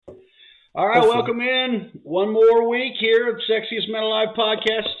All right, Hopefully. welcome in. One more week here at the Sexiest Men Alive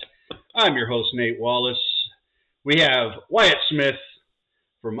podcast. I'm your host, Nate Wallace. We have Wyatt Smith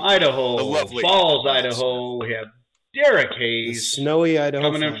from The Idaho, lovely Falls, Wyatt Idaho. We have Derek The Hayes snowy Idaho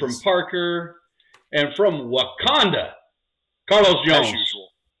coming in from Falls. Parker. And from Wakanda, Carlos as Jones. usual.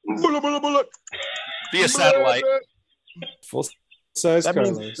 Bullet, bullet, bullet. Via satellite. Full size That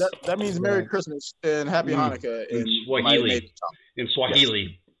Carlos. means that means Merry Christmas and Happy Hanukkah in my Swahili. native tongue. In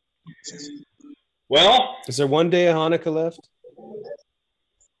Swahili. Well, Is there one day of Hanukkah left?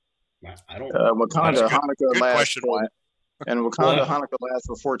 I don't Wakanda That's a Hanukkah good lasts question, for, Wyatt. and Wakanda What? Hanukkah lasts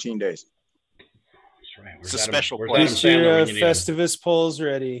for 14 days. That's right. It's a special where's place. Adam Get your Sandler when you need him? Festivus poles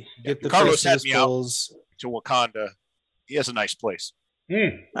ready. Get the Carlos had Festivus me out. poles. To Wakanda. He has a nice place.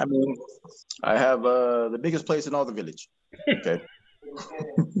 I mean, I have the biggest place in all the village. Okay.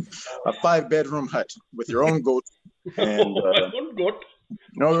 A 5-bedroom hut with your own goat and Good.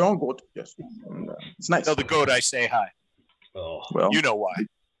 your own goat. Yes, and, it's nice. Tell the goat I say hi. Oh, Well, You know why.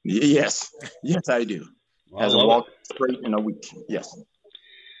 yes, I do. I Hasn't love walked straight in a week. Yes. it.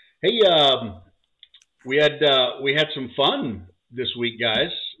 Hey, we had some fun this week, guys.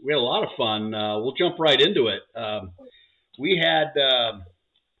 We had a lot of fun. We'll jump right into it. We had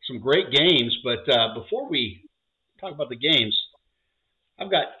some great games, but before we talk about the games, I've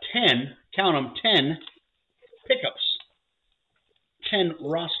got 10, count them, 10 pickups. 10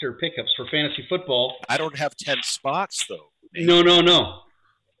 roster pickups for fantasy football. I don't have 10 spots, though. No.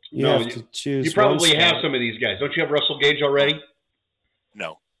 You No, have to choose. You probably one have spot. some of these guys. Don't you have Russell Gage already?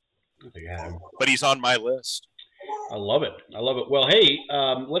 No. I think I have him. But he's on my list. I love it. Well, hey,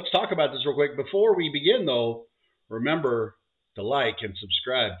 let's talk about this real quick. Before we begin, though, remember to like and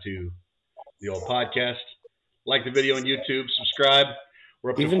subscribe to the old podcast. Like the video on YouTube. Subscribe.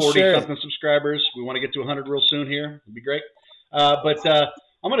 We're up to Even 40-something subscribers. We want to get to 100 real soon here. It'd be great. But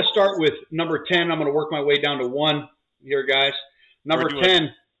I'm going to start with number 10. I'm going to work my way down to 1 here, guys. Number 10.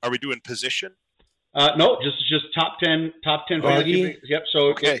 Are we doing position? No, just top 10 fantasy. Augie? Yep. So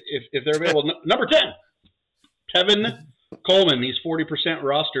Okay. if they're available, number 10, Tevin Coleman. He's 40%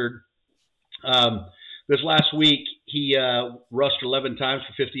 rostered. This last week he rushed 11 times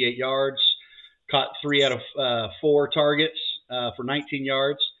for 58 yards, caught 3 out of 4 targets for 19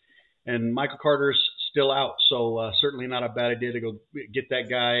 yards, and Michael Carter's still out. So certainly not a bad idea to go get that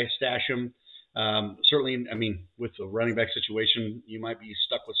guy, stash him. Certainly, I mean, with the running back situation, you might be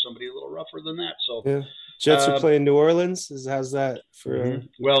stuck with somebody a little rougher than that. So, Yeah. Jets are playing New Orleans. How's that for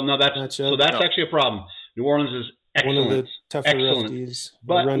well, no, that's matchup? actually a problem. New Orleans is one excellent, of the tougher excellent. lefties?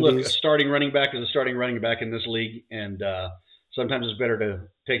 But look, a rundies. starting running back is a starting running back in this league, and sometimes it's better to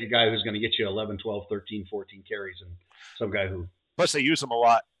take a guy who's going to get you 11, 12, 13, 14 carries, and some guy who. Plus, they use him a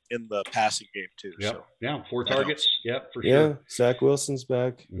lot in the passing game, too. Yep. So. Yeah, 4 That targets. Yep, for Yeah, sure. Zach Wilson's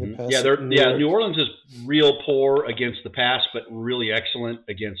back. Mhm. Yeah, New Orleans is real poor against the pass, but really excellent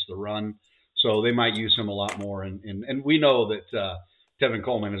against the run. So they might use him a lot more. And we know that Tevin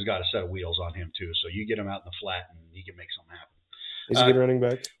Coleman has got a set of wheels on him, too. So you get him out in the flat, and he can make something happen. He's a good running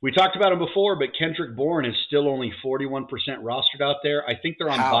back. We talked about him before, but Kendrick Bourne is still only 41% rostered out there. I think they're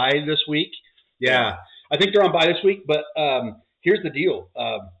on How? bye this week. Yeah, I think they're on bye this week. But here's the deal.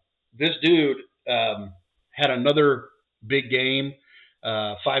 This dude had another big game,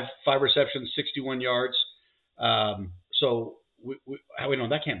 5 receptions, 61 yards. So we know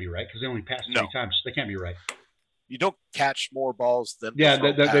that can't be right because they only passed 3 times. That can't be right. You don't catch more balls than Yeah,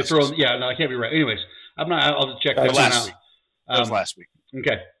 throw they passes. throw. Yeah, no, that can't be right. Anyways, I'll just check that one last out. week. That was last week.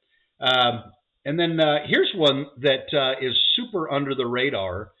 Okay. And then here's one that is super under the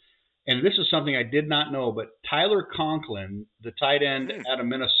radar, and this is something I did not know, but Tyler Conklin, the tight end out of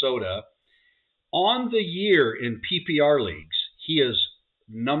Minnesota, on the year in PPR leagues, he is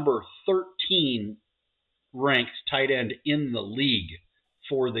number 13 ranked tight end in the league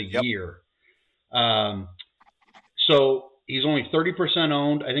for the year. So he's only 30%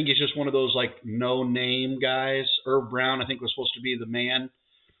 owned. I think he's just one of those like no-name guys. Irv Brown, I think, was supposed to be the man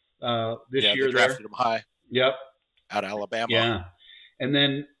this year. They drafted him high. Yep. Out of Alabama. Yeah. And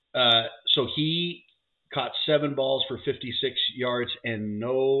then so he caught 7 balls for 56 yards and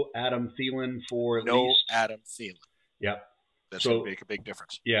no Adam Thielen for at least. No Adam Thielen. Yep. That's going to make a big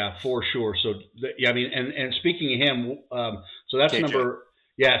difference. Yeah, for sure. So I mean, and speaking of him, so that's KJ. number.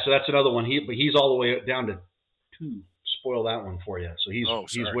 Yeah, so that's another one. But he's all the way down to 2. Spoil that one for you. So he's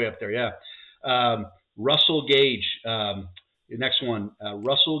way up there. Yeah. Russell Gage. The next one.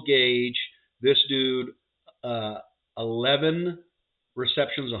 Russell Gage. This dude. 11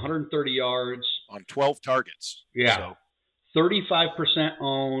 receptions, 130 yards on 12 targets. Yeah. So. 35%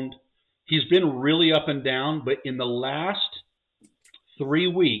 owned. He's been really up and down, but in the last 3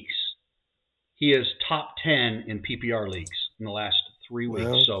 weeks, he is top 10 in PPR leagues in the last 3 weeks.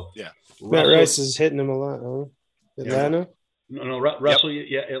 Wow. So Yeah. Matt Rice is hitting him a lot. Huh? Atlanta? No, Russell,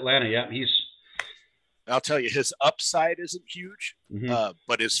 Atlanta, he's. I'll tell you, his upside isn't huge,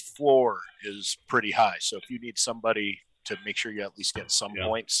 but his floor is pretty high. So if you need somebody to make sure you at least get some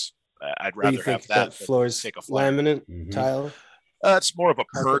points, I'd rather have that floor's take a flyer. laminate tile. It's more of a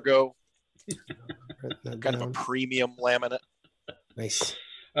Pergo, kind of a down. premium laminate. Nice.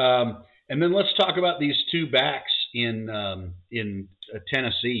 And then let's talk about these two backs in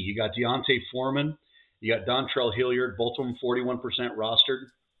Tennessee. You got Deontay Foreman, you got Dontrell Hilliard, both of them 41% rostered,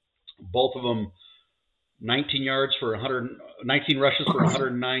 both of them 19 rushes for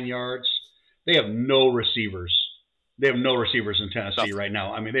 109 yards. They have no receivers. They have no receivers in Tennessee right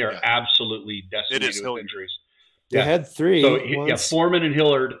now. I mean, they are absolutely decimated with injuries. They had 3. So Foreman and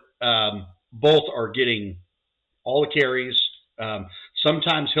Hilliard both are getting all the carries.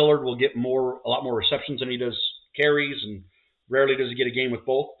 Sometimes Hilliard will get a lot more receptions than he does carries, and rarely does he get a game with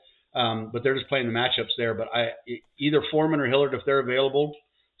both. But they're just playing the matchups there. But either Foreman or Hilliard, if they're available,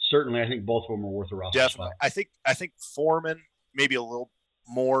 certainly I think both of them are worth a roster Definitely. spot. I think Foreman maybe a little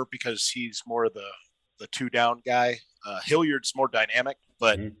more because he's more of the 2-down guy. Hilliard's more dynamic,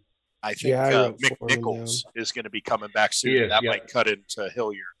 but I think McNichols is going to be coming back soon. That might cut into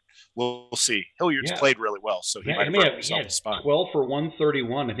Hilliard. We'll see. Hilliard's played really well, so he might have himself a spot. 12 for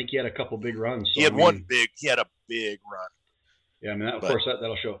 131. I think he had a couple big runs. So he had a big run. Yeah, I mean, of course,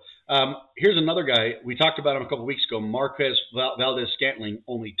 that'll show. Here's another guy. We talked about him a couple weeks ago, Marquez Valdez-Scantling,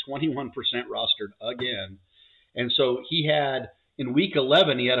 only 21% rostered again. And so he had, in week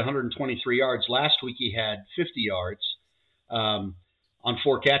 11, he had 123 yards. Last week he had 50 yards on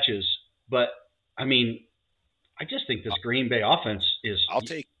 4 catches. But, I mean, I just think this Green Bay offense is – I'll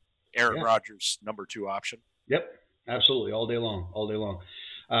take Aaron Rodgers' number 2 option. Yep, absolutely, all day long.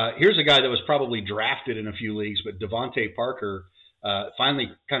 Here's a guy that was probably drafted in a few leagues, but Devontae Parker finally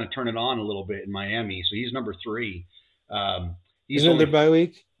kind of turned it on a little bit in Miami, so he's number 3. Isn't there bye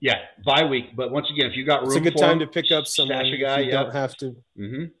week? Yeah, bye week. But once again, if you got room, it's a good time to pick up someone. Stash a guy, you don't have to.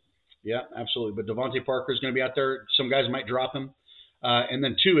 Yeah, absolutely. But Devontae Parker is going to be out there. Some guys might drop him, and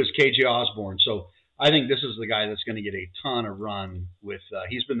then 2 is KJ Osborne. So I think this is the guy that's going to get a ton of run with.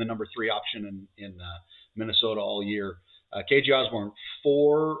 He's been the number 3 option in Minnesota all year. KJ Osborne,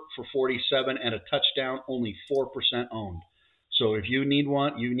 4 for 47 and a touchdown, only 4% owned. So if you need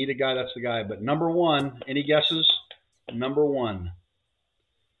one, you need a guy, that's the guy. But number 1, any guesses? Number 1.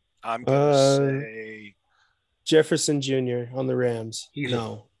 I'm going to say Jefferson Jr. on the Rams. He's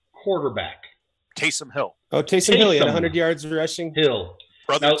a quarterback. Taysom Hill. Oh, Taysom Hill. He had 100 yards rushing. Hill.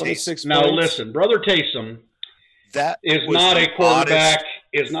 Brother Taysom. Now listen, Brother Taysom is not a quarterback.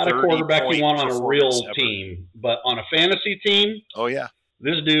 Is not a quarterback you want on a real team, but on a fantasy team. Oh yeah,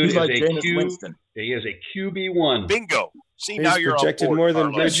 this dude is like He is a QB1. Bingo. See, He's now you're projected on board, more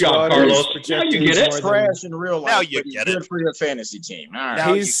than Good job, Carlos. Now you get it. Trash in real life. Now you get it. Good for your fantasy team. All right.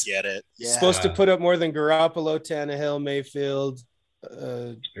 Now He's you get it. Supposed to put up more than Garoppolo, Tannehill, Mayfield,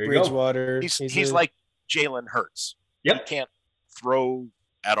 Bridgewater. He's like Jalen Hurts. Yep. He can't throw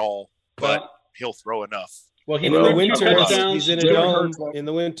at all, but he'll throw enough. Well, in the winter, he's in a dome in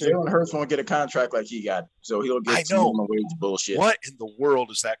the winter. Jalen Hurts won't get a contract like he got, so he'll get minimum wage bullshit. What in the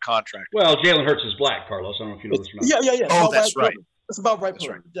world is that contract? Well, Jalen Hurts is black, Carlos. I don't know if you know this or not. Yeah. Oh, that's right. That's about right. That's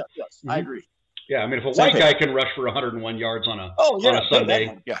right. Yes, I agree. Yeah, I mean, if a white guy can rush for 101 yards on a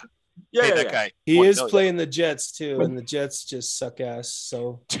Sunday, that guy. He is playing the Jets too, and the Jets just suck ass.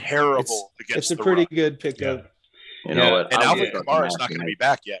 So terrible It's against a pretty good pickup. You know what? And Alvin Kamara is not going to be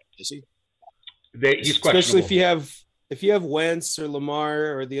back yet, is he? He's questionable. Especially if you have Wentz or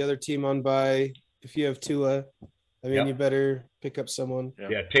Lamar or the other team on bye. If you have Tua, I mean, you better pick up someone.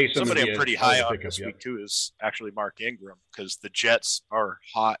 Yeah, Taysom. Somebody I'm pretty high on this week too is actually Mark Ingram because the Jets are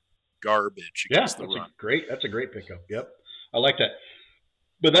hot garbage against the run. That's a great pickup. Yep, I like that.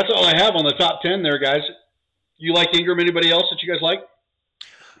 But that's all I have on the top 10 there, guys. You like Ingram? Anybody else that you guys like?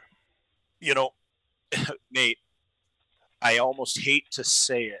 You know, Nate, I almost hate to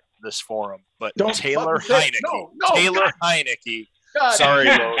say it this forum, but Taylor Heineke. Taylor Heineke. Sorry,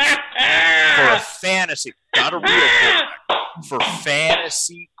 Rose. For a fantasy, not a real quarterback. For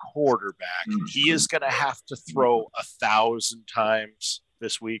fantasy quarterback, he is going to have to throw 1,000 times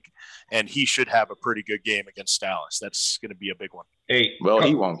this week, and he should have a pretty good game against Dallas. That's going to be a big one. Hey,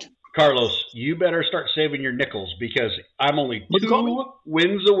 he won't. Carlos, you better start saving your nickels because I'm only 2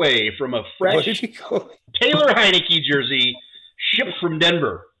 wins away from a fresh Taylor Heineke jersey shipped from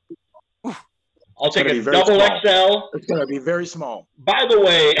Denver. I'll take a double XL. It's going to be very small. By the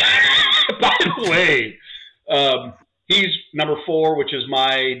way, he's number 4, which is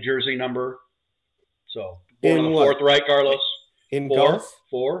my jersey number. So born on the what? 4th, right, Carlos? In 4, golf?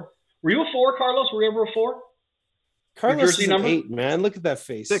 4. Were you a 4, Carlos? Were you ever a 4? Carlos jersey is an number? 8, man. Look at that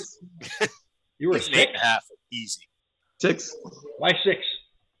face. 6. You were a He's 6? an 8.5. Easy. 6. Why 6?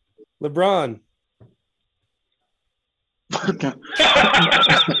 LeBron. Fucking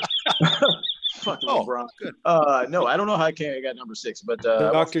LeBron. Good. No, I don't know how I got number 6, but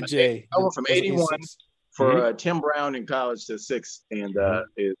Dr. J. I went from Wasn't he 81 6? for Tim Brown in college to 6, and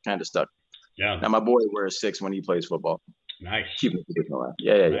it kind of stuck. Yeah. Now my boy wears 6 when he plays football. Nice. Keep it going.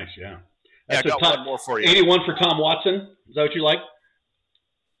 Yeah. Nice, yeah. Yeah, I got one more for you. 81 for Tom Watson. Is that what you like?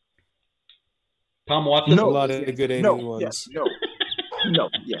 Tom Watson? A lot of good 81s. No.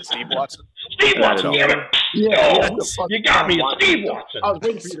 Yes. Steve Watson. Steve Watson. Yeah. You got me, Steve I was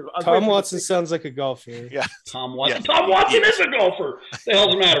waiting for you to. Tom Watson sounds like a golfer. Yeah. Tom Watson. Yeah. Tom Watson is a golfer. What the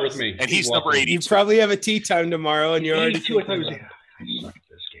hell's the matter with me? And he's Steve number Watson. 80. You probably have a tea time tomorrow, and you're already 82. I thought he was. thinking I suck at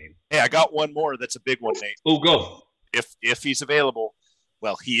this game. Hey, I got one more. That's a big one, Nate. Oh, go. If he's available,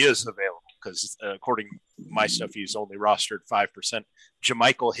 well, he is available because according to my stuff, he's only rostered 5%.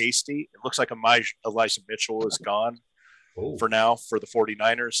 Jamichael Hasty. It looks like Elijah Mitchell is gone for now for the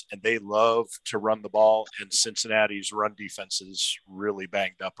 49ers, and they love to run the ball, and Cincinnati's run defense is really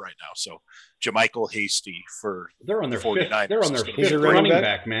banged up right now. So Jamichael Hasty for They're on their 49ers. fifth. They're on their He's fifth a running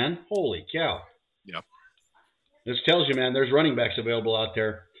back, man. Holy cow. Yeah. This tells you, man, there's running backs available out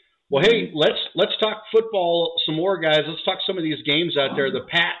there. Well, hey, let's talk football some more, guys. Let's talk some of these games out there. The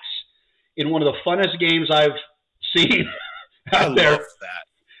Pats, in one of the funnest games I've seen out there. I love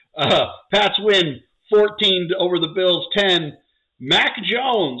that. Pats win 14 over the Bills 10. Mac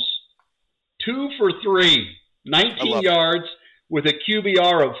Jones, 2 for 3, 19 yards with a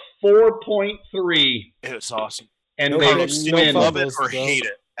QBR of 4.3. It was awesome. And No they fumbles, no win. Love it fumbles, or bro. hate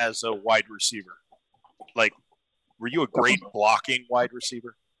it as a wide receiver. Like, were you a great blocking wide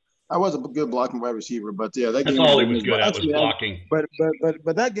receiver? I was a good blocking wide receiver, but yeah, that That's game all he was good at was actually, blocking.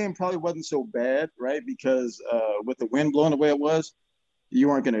 But that game probably wasn't so bad, right? Because with the wind blowing the way it was, you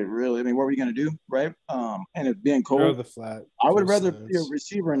weren't going to really. I mean, what were you going to do, right? And it being Throw cold, the flat. I would rather be a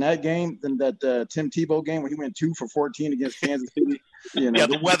receiver in that game than that Tim Tebow game where he went 2 for 14 against Kansas City. You know, Yeah,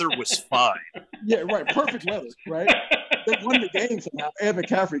 the weather was fine. yeah, right, perfect weather, right? They won the game somehow. Ed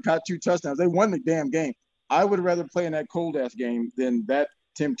McCaffrey caught 2 touchdowns. They won the damn game. I would rather play in that cold ass game than that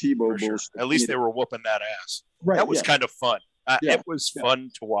Tim Tebow For bullshit. sure. At least they were whooping that ass. Right, That was kind of fun. It was fun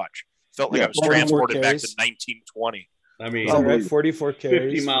to watch. Felt like I was transported back to 1920. I mean, All right, 44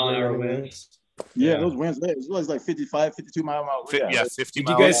 carries. 50 mile an hour winds. Yeah, those winds. It was like 55, 52 mile an hour. Yeah, 50 Did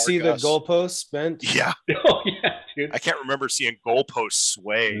mile you an guys hour see the gusts. goalposts bent? Yeah. Oh, yeah, dude. I can't remember seeing goalposts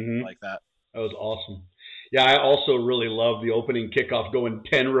sway like that. That was awesome. Yeah, I also really love the opening kickoff going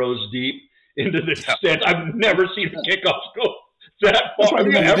 10 rows deep into the stands. I've never seen a kickoff go that far.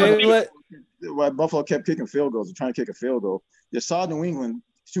 That's why They let- why Buffalo kept kicking field goals and trying to kick a field goal. You saw New England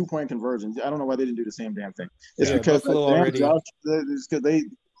 2-point conversions. I don't know why they didn't do the same damn thing. It's because Buffalo already. it's because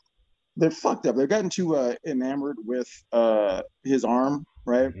they're fucked up. They've gotten too enamored with his arm,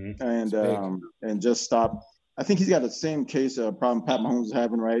 right? And just stop. I think he's got the same case of problem Pat Mahomes is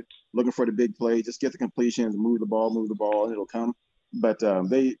having, right? Looking for the big play, just get the completions, move the ball, and it'll come. But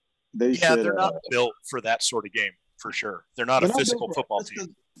they should. They're not built for that sort of game, for sure. They're not a physical football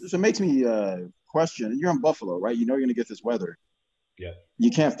team. So it makes me question. You're in Buffalo, right? You know you're going to get this weather. Yeah. You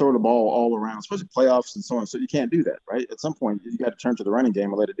can't throw the ball all around, especially playoffs and so on. So you can't do that, right? At some point, you got to turn to the running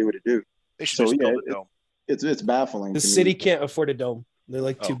game and let it do what it do. They should just build a dome. It's baffling. The to city me. can't afford a dome. They're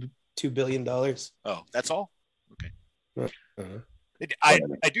like $2 billion. Oh, that's all? Okay. Uh-huh. I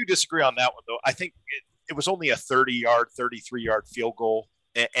do disagree on that one, though. I think it was only a 30-yard, 33-yard field goal,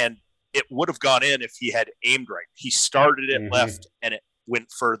 and it would have gone in if he had aimed right. He started it left, and it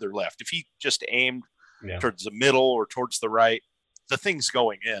went further left. If he just aimed towards the middle or towards the right, the thing's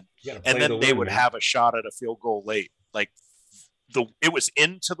going in. And then they would have a shot at a field goal late. Like, it was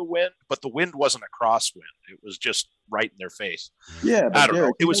into the wind, but the wind wasn't a crosswind. It was just right in their face. Yeah, I don't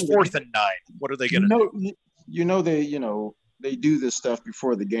know. It was 4th and 9. What are they going to do? They do this stuff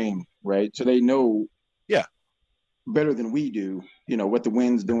before the game, right? So they know better than we do, what the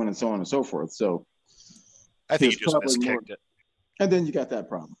wind's doing and so on and so forth. So I think you just miskicked it. And then you got that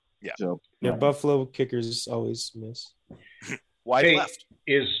problem. Yeah. So Buffalo kickers always miss. Wide left.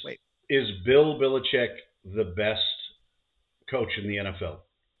 Is Bill Belichick the best coach in the NFL?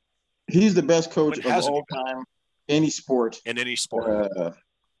 He's the best coach of all time, any sport. In any sport.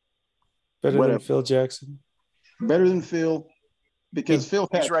 Better than Phil Jackson. Better than Phil, because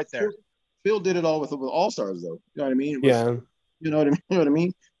he's right there. Phil did it all with all stars, though. You know what I mean? Yeah. You know what I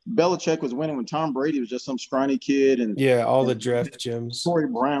mean? Belichick was winning when Tom Brady was just some scrawny kid, and all the draft gems. Corey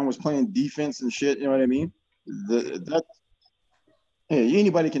Brown was playing defense and shit. You know what I mean?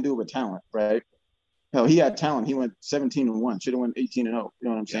 Anybody can do it with talent, right? Hell, he had talent. He went 17-1. Should have went 18-0. You know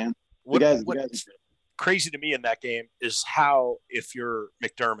what I'm saying? What's crazy to me in that game is how, if you're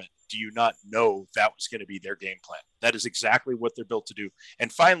McDermott, do you not know that was going to be their game plan? That is exactly what they're built to do.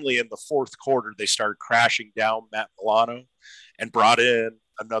 And finally, in the fourth quarter, they started crashing down Matt Milano and brought in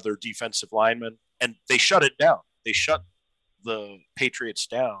another defensive lineman, and they shut it down. They shut the Patriots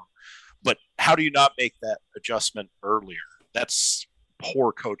down. But how do you not make that adjustment earlier? That's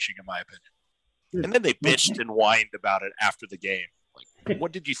poor coaching, in my opinion. And then they bitched and whined about it after the game. Like,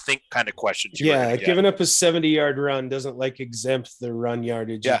 what did you think kind of questions you were gonna get? Giving up a 70-yard run doesn't exempt the run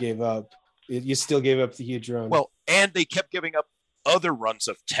yardage you gave up. You still gave up the huge run. Well, and they kept giving up other runs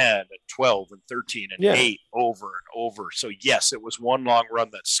of 10 and 12 and 13 and 8 over and over. So, yes, it was one long run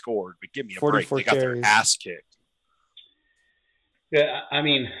that scored, but give me a break. They got their ass kicked. Yeah, I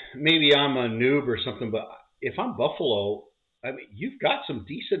mean, maybe I'm a noob or something, but if I'm Buffalo, I mean, you've got some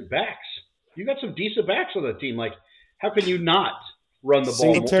decent backs. You got some decent backs on the team. Like, how can you not run the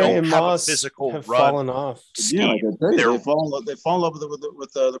ball? Singletary and Moss have fallen off. Yeah, they fall in love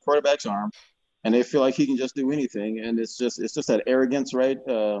with the quarterback's arm, and they feel like he can just do anything. And it's just that arrogance, right?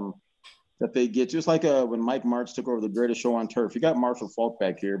 That they get, just like when Mike Martz took over the greatest show on turf. You got Marshall Faulk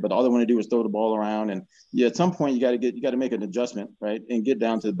back here, but all they want to do is throw the ball around. And at some point you got to make an adjustment, right, and get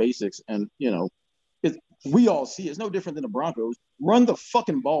down to the basics. And we all see it's no different than the Broncos. Run the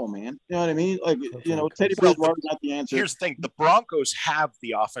fucking ball, man. You know what I mean? Like, Teddy Bridgewater's not the answer. Here's the thing. The Broncos have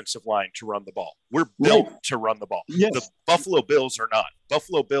the offensive line to run the ball. We're built to run the ball. Yes. The Buffalo Bills are not.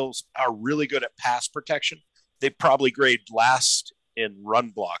 Buffalo Bills are really good at pass protection. They probably grade last in run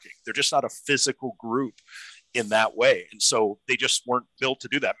blocking. They're just not a physical group in that way. And so they just weren't built to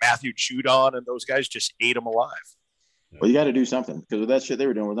do that. Matthew Judon and those guys just ate them alive. Well, you got to do something, because that shit they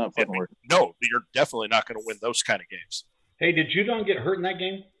were doing was not fucking working. No, you're definitely not going to win those kind of games. Hey, did Judon get hurt in that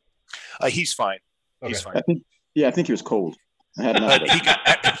game? He's fine. Okay. He's fine. I think he was cold. I had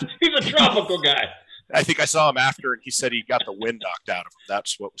He's a tropical guy. I think I saw him after, and he said he got the wind knocked out of him.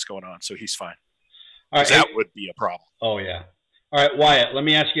 That's what was going on. So he's fine. All right, that would be a problem. Oh, yeah. All right, Wyatt, let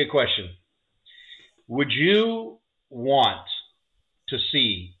me ask you a question. Would you want to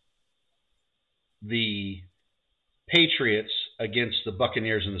see the Patriots against the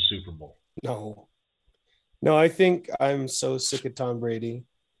Buccaneers in the Super Bowl? No, I think I'm so sick of Tom Brady.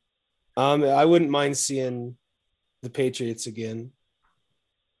 I wouldn't mind seeing the Patriots again,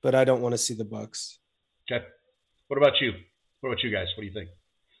 but I don't want to see the Bucs. Okay. What about you? What about you guys? What do you think?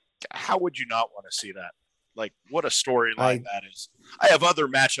 How would you not want to see that? Like, what a storyline that is. I have other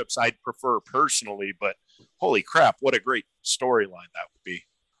matchups I'd prefer personally, but holy crap, what a great storyline that would be.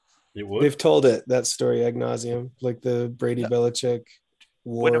 It would. They've told that story ad nauseum, like the Brady Belichick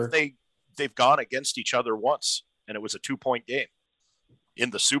war. What if they've gone against each other once and it was a 2-point game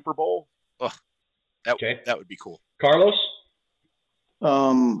in the Super Bowl? That would be cool. Carlos?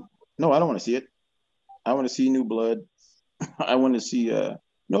 No, I don't want to see it. I want to see new blood. I want to see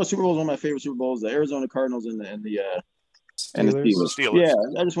Super Bowl is one of my favorite Super Bowls. The Arizona Cardinals and the Steelers. Yeah,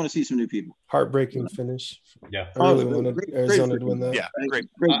 I just want to see some new people. Heartbreaking finish. Yeah, I really wanted Arizona to win that. Yeah,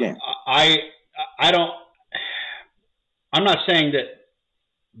 great game. I'm not saying that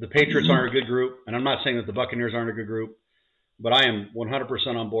the Patriots aren't a good group, and I'm not saying that the Buccaneers aren't a good group, but I am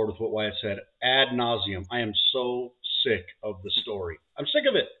 100% on board with what Wyatt said. Ad nauseum. I am so sick of the story. I'm sick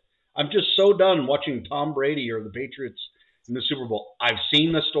of it. I'm just so done watching Tom Brady or the Patriots in the Super Bowl. I've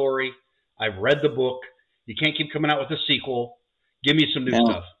seen the story. I've read the book. You can't keep coming out with a sequel. Give me some new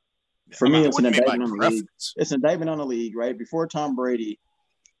stuff. For me, it's an indictment on the league. It's an indictment on the league, right? Before Tom Brady,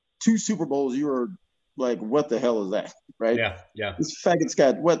 2 Super Bowls, you were like, what the hell is that, right? Yeah. This faggot's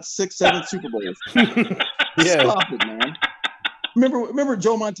got, 6, 7 Super Bowls? Stop it, man. Remember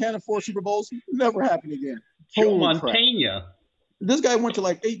Joe Montana 4 Super Bowls? Never happened again. Joe Montana? This guy went to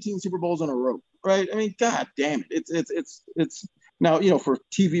like 18 Super Bowls in a row, right? I mean, god damn it. It's now, for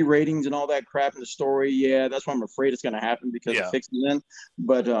TV ratings and all that crap in the story, that's why I'm afraid it's going to happen because it fixes in.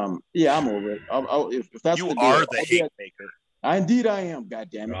 But I'm over it. If that's you are the hate maker. Indeed, I am. God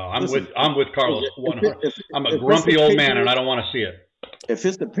damn it! I'm with Carlos. I'm a grumpy old man, and I don't want to see it. If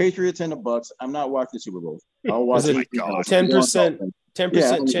it's the Patriots and the Bucs, I'm not watching the Super Bowl. I'll watch it.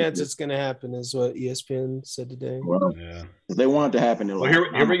 10% chance it's going to happen is what ESPN said today. Well, if they want it to happen, well,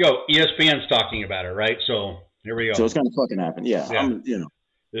 here we go. ESPN's talking about it, right? So here we go. So it's going to fucking happen. Yeah.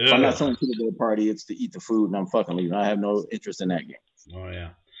 If I'm not throwing a Super Bowl party, it's to eat the food, and I'm fucking leaving. I have no interest in that game. Oh yeah.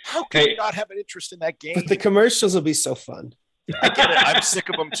 How can you not have an interest in that game? But the commercials will be so fun. I get it. I'm sick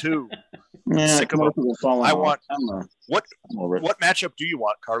of them too. Yeah, Sick of them. I want what matchup do you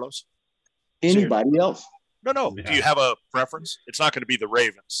want, Carlos? Anybody else? No. Yeah. Do you have a preference? It's not going to be the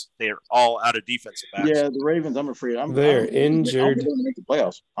Ravens. They're all out of defensive backs. Yeah, the Ravens. I'm afraid. They're injured. I'm going to make the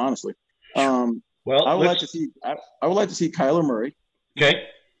playoffs, honestly. Well, I would like to see. I would like to see Kyler Murray. Okay.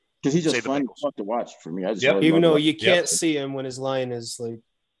 Because he's just fun to watch for me. I just even though you can't see him when his line is like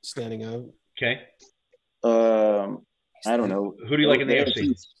standing out. Okay. I don't know. Who do you like in the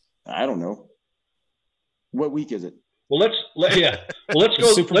AFC? I don't know. What week is it? Well, let's go.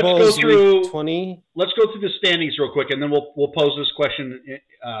 Superbowl let's go through 20. Let's go through the standings real quick, and then we'll pose this question.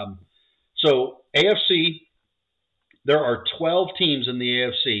 So AFC, there are 12 teams in the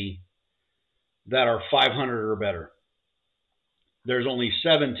AFC that are 500 or better. There's only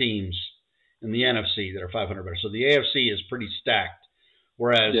 7 teams in the NFC that are 500 or better. So the AFC is pretty stacked,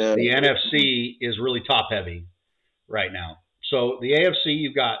 whereas the NFC is really top heavy right now. So the AFC,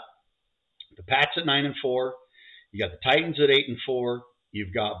 you've got the Pats at 9-4. You got the Titans at 8-4.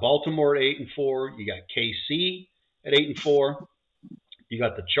 You've got Baltimore at 8-4. You got KC at 8-4. You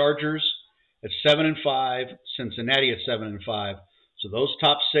got the Chargers at 7-5. Cincinnati at 7-5. So those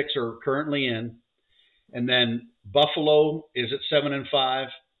top 6 are currently in. And then Buffalo is at 7-5.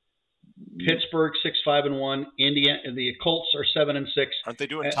 Pittsburgh 6-5-1. India and the Colts are 7-6. Aren't they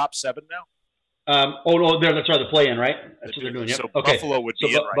doing top 7 now? That's right. The play-in, right? That's what they're doing. Yep. So okay. Buffalo would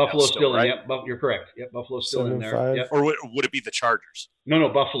be in right Buffalo's now, still in. right? Yep. You're correct. Yep. Buffalo's still in there. Yep. Or would it be the Chargers? No,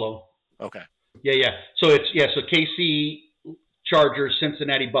 Buffalo. Okay. Yeah. So So KC, Chargers,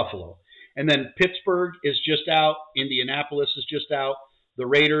 Cincinnati, Buffalo, and then Pittsburgh is just out. Indianapolis is just out. The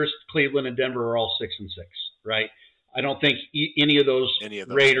Raiders, Cleveland, and Denver are all 6-6. Right. I don't think any of those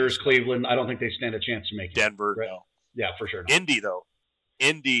Raiders, Cleveland. I don't think they stand a chance to make it. Denver, right? No. Yeah, for sure. Indy though.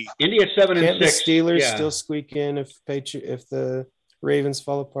 Indy at 7-6. Can't the Steelers still squeak in if the Ravens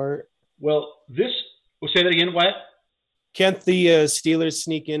fall apart? Well, we'll say that again, Wyatt. Can't the Steelers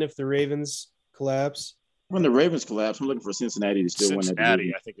sneak in if the Ravens collapse? When the Ravens collapse, I'm looking for Cincinnati to still win that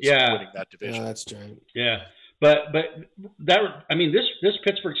division. I think is winning that division. No, that's giant. Yeah, but this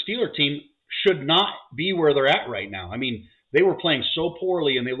Pittsburgh Steelers team should not be where they're at right now. I mean, they were playing so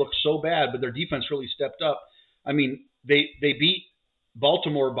poorly and they looked so bad, but their defense really stepped up. I mean, they beat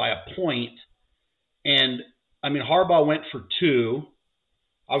Baltimore by a point, and I mean Harbaugh went for 2.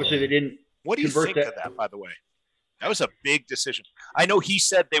 Obviously, they didn't. What do you think of that? By the way, that was a big decision. I know he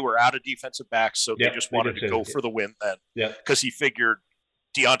said they were out of defensive backs, so they just wanted to go for the win then. Yeah, because he figured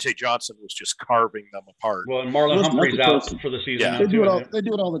Deontay Johnson was just carving them apart. Well, and Marlon Humphrey's out for the season. Yeah. They do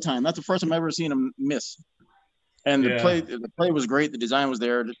it all the time. That's the first time I've ever seen them miss. And the play was great. The design was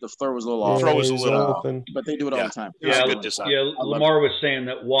there. The throw was a little off. Throw was a little open, but they do it all the time. Good design. Yeah, Lamar was saying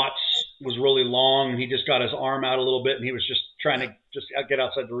that Watts was really long. He just got his arm out a little bit, and he was just trying to just get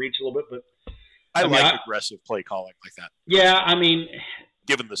outside the reach a little bit. But I like aggressive play calling like that. Yeah, I mean,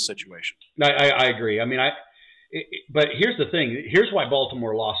 given the situation, I agree. I mean, but here's the thing. Here's why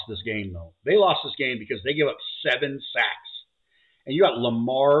Baltimore lost this game, though. They lost this game because they gave up 7 sacks. And you got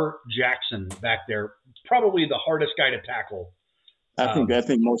Lamar Jackson back there, probably the hardest guy to tackle. I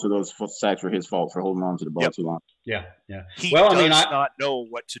think most of those sacks were his fault for holding on to the ball too long. Yeah. He does not know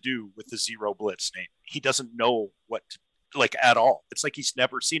what to do with the zero blitz, Nate. He doesn't know what to, at all. It's like he's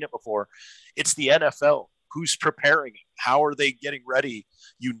never seen it before. It's the NFL. Who's preparing it? How are they getting ready?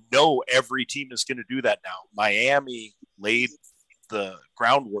 You know every team is going to do that now. Miami laid the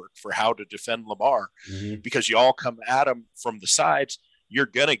groundwork for how to defend Lamar because you all come at him from the sides. You're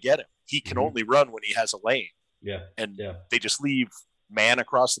going to get him. He can only run when he has a lane. Yeah. And they just leave man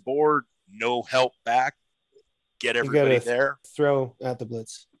across the board, no help back, get everybody there. Throw at the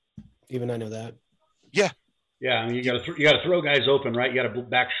blitz. Even I know that. Yeah. Yeah. I mean, you got to throw guys open, right? You got to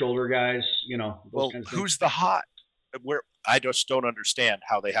back shoulder guys, Well, who's the hot? I just don't understand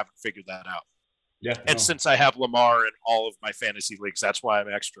how they haven't figured that out. Yeah, and since I have Lamar in all of my fantasy leagues, that's why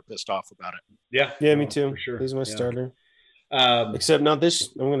I'm extra pissed off about it. Yeah, me too. For sure. He's my starter. Except not this.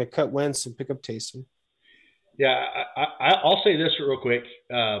 I'm going to cut Wentz and pick up Taysom. Yeah, I'll say this real quick.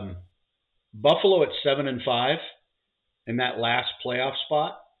 Buffalo at 7-5 in that last playoff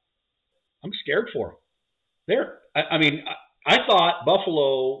spot. I'm scared for them. I thought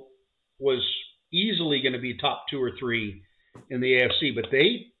Buffalo was easily going to be top 2 or 3 in the AFC, but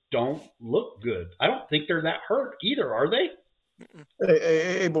they don't look good. I don't think they're that hurt either, are they?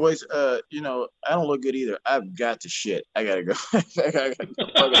 Hey boys, I don't look good either. I've got to shit. I gotta go.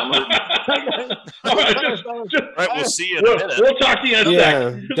 All right, we'll see you in a minute. We'll talk to you in a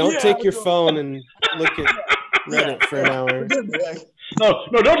second. Don't take your phone and look at Reddit for an hour. No,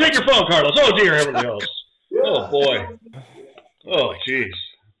 don't take your phone, Carlos. Oh dear, everybody else. Oh boy. Oh, jeez.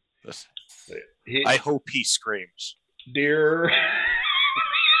 I hope he screams. Dear.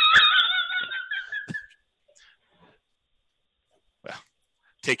 Well,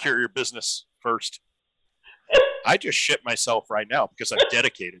 take care of your business first. I just shit myself right now because I'm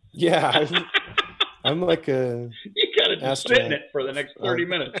dedicated. Yeah. I'm like a... You got to just sit in it for the next 30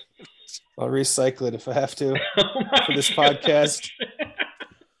 minutes. I'll recycle it if I have to for this podcast.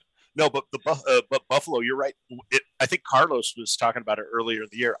 No, but but Buffalo, you're right. I think Carlos was talking about it earlier in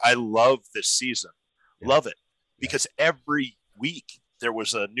the year. I love this season. Yeah. Love it. Because every week there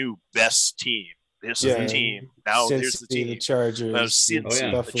was a new best team. This is the team. Now there's the team. The Chargers.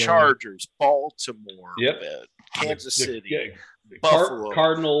 Cincy, the Chargers, Baltimore, Kansas City, Buffalo,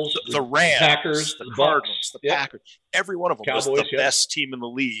 Cardinals, the Rams, Packers, the Cardinals, the Packers. Every one of them Cowboys, was the best team in the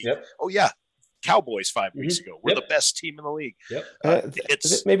league. Yep. Oh, yeah. Cowboys 5 weeks ago were the best team in the league. Yep.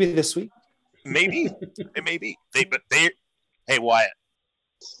 Is it maybe this week? Maybe. It may be. Hey, Wyatt,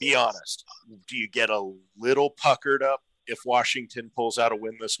 be honest. Do you get a little puckered up if Washington pulls out a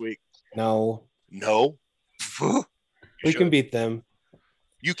win this week? No. We can beat them.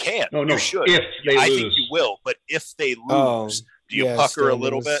 You can. No. You should. If they lose. I think you will. But if they lose, do you pucker a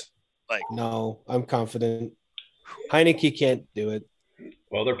little bit? No, I'm confident. Heineke can't do it.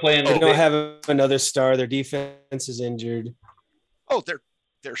 Well, they're playing. They don't have another star. Their defense is injured. Oh,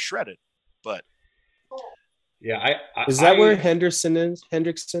 they're shredded. But yeah, is that where Henderson is?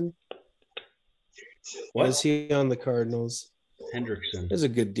 Hendrickson? What? Was he on the Cardinals? Hendrickson. There's a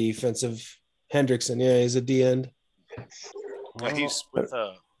good defensive Hendrickson. Yeah, he's a D end. He's with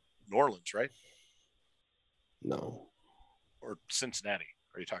New Orleans, right? No. Or Cincinnati.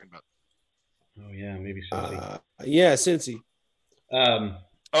 Are you talking about? Oh yeah, maybe Cincy. Yeah, Cincy.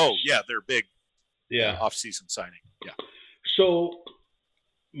 They're big. Yeah, off-season signing. Yeah. So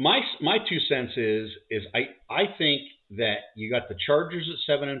my 2 cents is I think that you got the Chargers at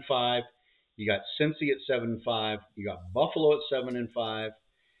 7-5, you got Cincy at 7-5, you got Buffalo at 7-5,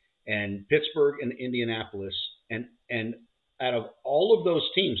 and Pittsburgh and Indianapolis, and out of all of those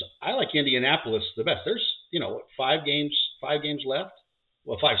teams, I like Indianapolis the best. There's 5 games left.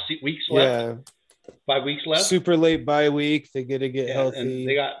 Well, 5 weeks left. Yeah. 5 weeks left. Super late bye week. They get to get healthy. And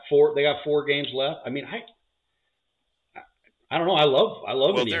they got 4 games left. I mean, I don't know. I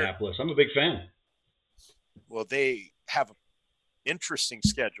love Indianapolis. I'm a big fan. Well, they have an interesting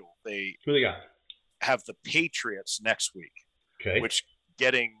schedule. Who they got? Have the Patriots next week. Okay. Which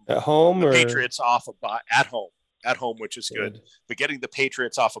getting at home the Patriots off a bye at home, which is good. But getting the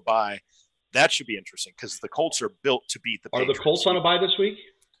Patriots off a bye, that should be interesting because the Colts are built to beat the Patriots. Are the Colts on a bye this week?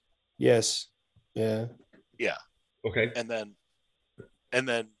 Yes. Yeah. Okay. And then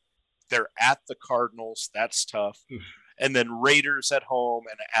they're at the Cardinals. That's tough. Oof. And then Raiders at home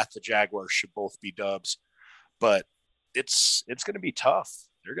and at the Jaguars should both be dubs. But it's going to be tough.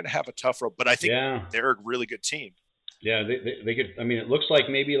 They're going to have a tough road. But I think they're a really good team. Yeah, they get. I mean, it looks like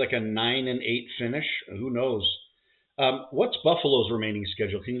maybe like a 9-8 finish. Who knows? What's Buffalo's remaining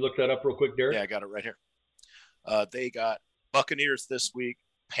schedule? Can you look that up real quick, Derek? Yeah, I got it right here. They got Buccaneers this week.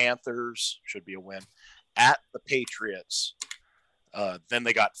 Panthers should be a win. At the Patriots. Then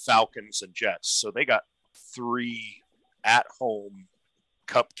they got Falcons and Jets. So they got 3 at-home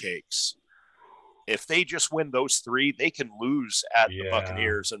cupcakes. If they just win those 3, they can lose at the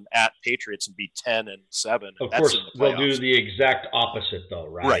Buccaneers and at Patriots and be 10-7. Of course, they'll do the exact opposite, though,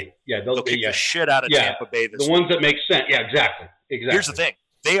 right? Right. Yeah, they'll kick the shit out of Tampa Bay this week. Ones that make sense. Yeah, exactly. Here's the thing.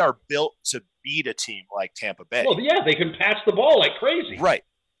 They are built to beat a team like Tampa Bay. Well, yeah, they can pass the ball like crazy. Right.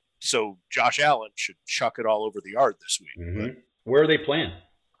 So Josh Allen should chuck it all over the yard this week. Mm-hmm. Where are they playing?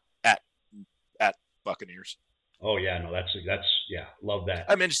 At Buccaneers. Oh yeah, no, that's love that.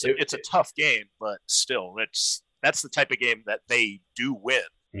 I mean, it's a tough game, but still, that's the type of game that they do win.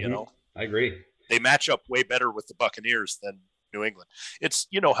 You know, I agree. They match up way better with the Buccaneers than New England. It's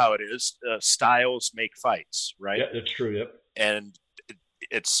how it is. Styles make fights, right? Yeah, that's true. Yep. And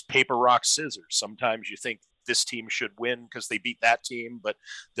it's paper, rock, scissors. Sometimes you think this team should win because they beat that team, but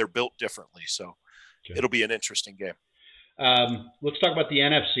they're built differently. So it'll be an interesting game. Let's talk about the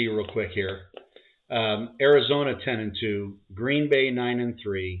NFC real quick here. Arizona 10-2, Green Bay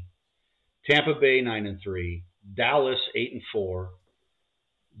 9-3, Tampa Bay 9-3, Dallas 8-4,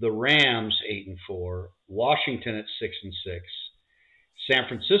 the Rams 8-4, Washington at 6-6, San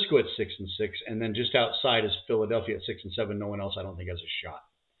Francisco at 6-6, and then just outside is Philadelphia at 6-7. No one else, I don't think, has a shot.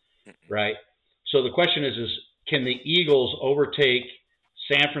 Right. So the question is can the Eagles overtake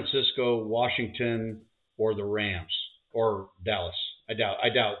San Francisco, Washington, or the Rams or Dallas? I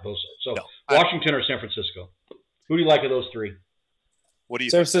doubt those. So no, Washington or San Francisco? Who do you like of those 3? What do you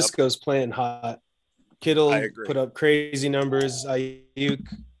San think? Francisco's playing hot. Kittle put up crazy numbers. Ayuk,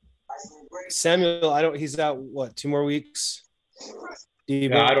 Samuel, he's out, 2 more weeks? Debo?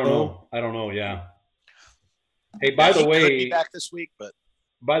 Yeah, I don't know. Yeah. Hey, by the way, he could be back this week, but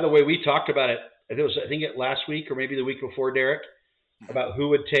by the way, we talked about it. I think it last week or maybe the week before, Derek, about who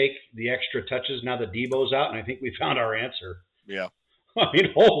would take the extra touches now that Debo's out, and I think we found our answer. Yeah. I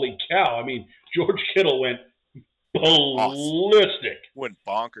mean, holy cow! I mean, George Kittle went ballistic. Went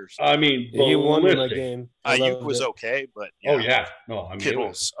bonkers. I mean, he won my game. Ayuk was okay, but oh yeah, no, I mean,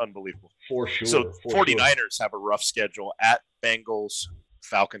 Kittle's unbelievable for sure. So 49ers have a rough schedule at Bengals,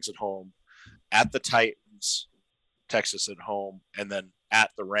 Falcons at home, at the Titans, Texas at home, and then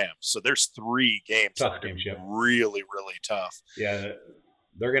at the Rams. So there's 3 games that are going to be really, really tough. Yeah,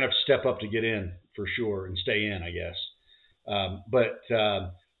 they're going to have to step up to get in for sure and stay in, I guess.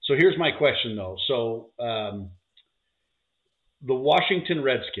 So here's my question, though. So the Washington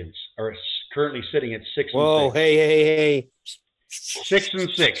Redskins are currently sitting at 6-6. Whoa, hey.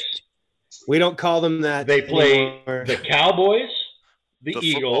 6-6. We don't call them that. They play the Cowboys, the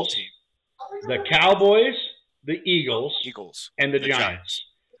Eagles, the Cowboys, the Eagles, and the Giants.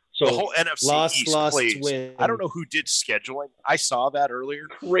 So the whole NFC East plays. Win. I don't know who did scheduling. I saw that earlier.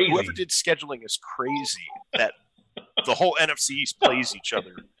 Crazy. Whoever did scheduling is crazy. That the whole NFC East plays each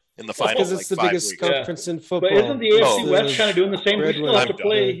other in the final. Because it's the biggest conference in football. But isn't the AFC West kind of doing the same? We still have to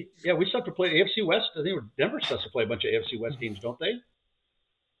play. Yeah, we still have to play AFC West. I think Denver still has to play a bunch of AFC West teams, don't they?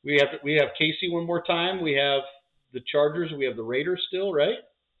 We have KC one more time. We have the Chargers. We have the Raiders still, right?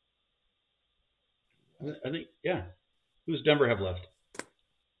 I think, yeah. Who does Denver have left?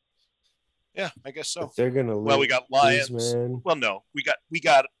 Yeah, I guess so. If they're gonna lose. Well, we got Lions. Man. Well, no, we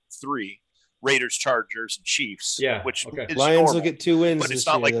got 3: Raiders, Chargers, and Chiefs. Yeah, which is Lions normal, will get 2 wins. But it's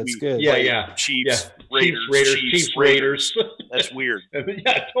not like that's we good. Yeah. Chiefs, yeah. Raiders, Raiders. That's weird.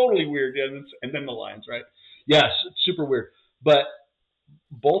 Yeah, totally weird. Yeah, and then the Lions, right? Yes, it's super weird. But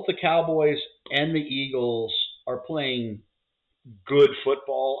both the Cowboys and the Eagles are playing good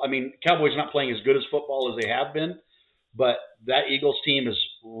football. I mean, Cowboys are not playing as good as football as they have been, but that Eagles team is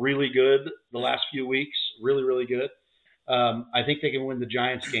really good the last few weeks. Really, really good. I think they can win the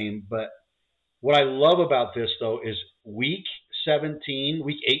Giants game. But what I love about this, though, is week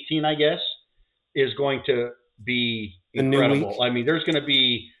 18, I guess, is going to be incredible. I mean, there's going to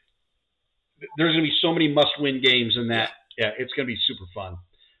be so many must-win games in that. Yeah, it's going to be super fun.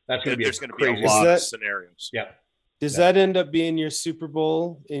 That's going to be there's going to be a lot of scenarios. Yeah. Does that end up being your Super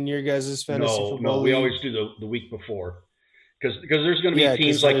Bowl in your guys' fantasy football? No, we always do the week before. Because there's going to be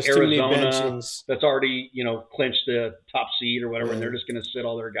teams like Arizona that's already, clinched the top seed or whatever, and they're just going to sit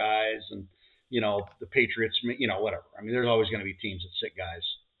all their guys, and, the Patriots, whatever. I mean, there's always going to be teams that sit guys.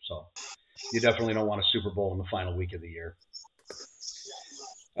 So you definitely don't want a Super Bowl in the final week of the year.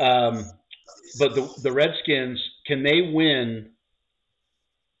 But the Redskins, can they win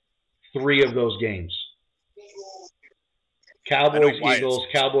 3 of those games? Cowboys,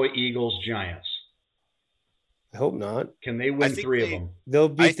 Eagles, Giants. I hope not. Can they win 3 of them? They'll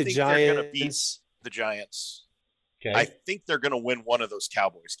beat the Giants. They're going to beat the Giants. Okay. I think they're going to win one of those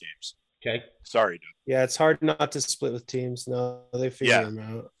Cowboys games. Okay. Sorry, dude. Yeah, it's hard not to split with teams. No, they figure them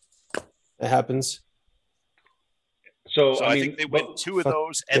out. It happens. So I think they win 2 of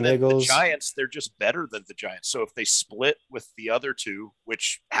those, and then the Giants, they're just better than the Giants. So if they split with the other 2,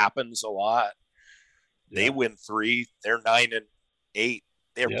 which happens a lot, they win 3. They're 9-8.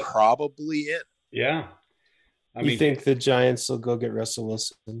 They're probably in. Yeah. You think the Giants will go get Russell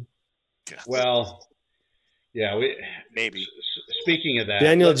Wilson? Well, yeah, maybe. Speaking of that,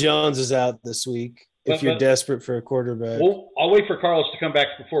 Daniel Jones is out this week. If you're desperate for a quarterback, I'll wait for Carlos to come back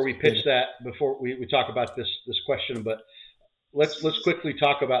before we pitch that. Before we talk about this question, but let's quickly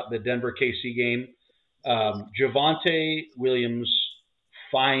talk about the Denver KC game. Javonte Williams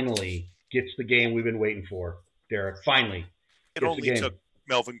finally gets the game we've been waiting for. Derek, finally. It only took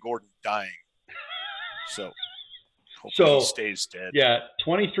Melvin Gordon dying, so hopefully he stays dead. Yeah,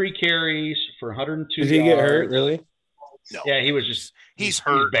 23 carries for 102 yards. Did he get hurt? Really? No. Yeah, he was just he's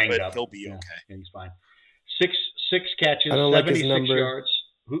hurt, banged but up. He'll be okay. Yeah, he's fine. Six catches, I don't 76 like his number. yards.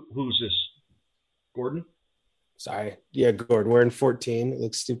 Who's this? Gordon? Sorry. Yeah, Gordon. We're in 14. It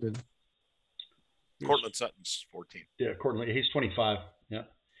looks stupid. Cortland Sutton's 14. Yeah, Cortland. He's 25. Yeah.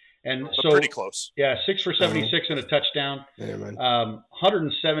 And so pretty close. Yeah, 6 for 76 and a touchdown.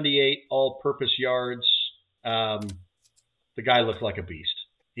 178 all-purpose yards. The guy looked like a beast.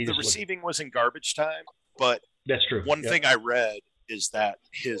 The receiving was in garbage time, but that's true. One thing I read is that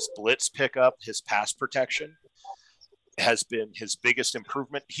his blitz pickup, his pass protection, has been his biggest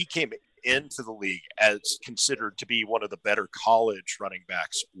improvement. He came into the league as considered to be one of the better college running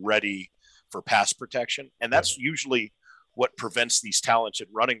backs, ready for pass protection. And that's usually what prevents these talented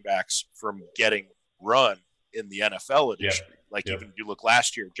running backs from getting run in the NFL edition. Even you look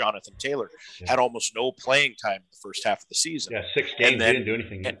last year, Jonathan Taylor had almost no playing time in the first half of the season. Yeah, 6 games, he didn't do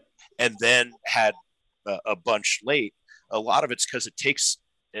anything. And then had a bunch late. A lot of it's because it takes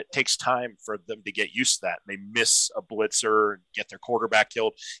time for them to get used to that. They miss a blitzer and get their quarterback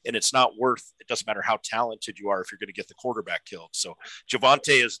killed. And it doesn't matter how talented you are if you're going to get the quarterback killed. So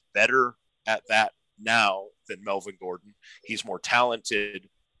Javonte is better at that now than Melvin Gordon. He's more talented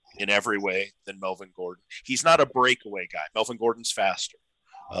in every way than Melvin Gordon. He's not a breakaway guy. Melvin Gordon's faster.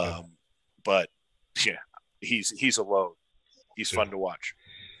 But yeah, he's a load. He's fun to watch.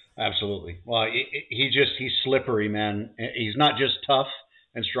 Absolutely. Well, he's slippery, man. He's not just tough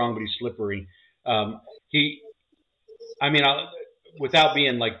and strong, but he's slippery. Without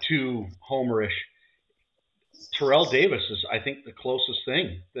being like too homerish, Terrell Davis is, I think, the closest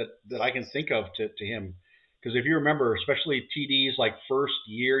thing that I can think of to him. Because if you remember, especially TD's like first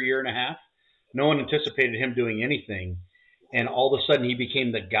year and a half, no one anticipated him doing anything. And all of a sudden he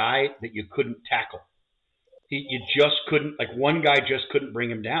became the guy that you couldn't tackle. You just couldn't, like one guy just couldn't bring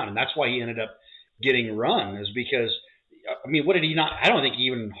him down. And that's why he ended up getting run, is because, what did he not? I don't think he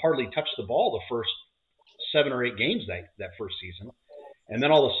even hardly touched the ball the first 7 or 8 games that first season. And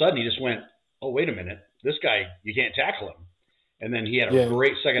then all of a sudden he just went, oh, wait a minute, this guy, you can't tackle him. And then he had a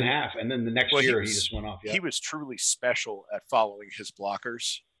great second half. And then the next year he just went off. Yeah. He was truly special at following his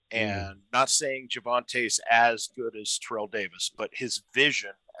blockers. And not saying Javonte's as good as Terrell Davis, but his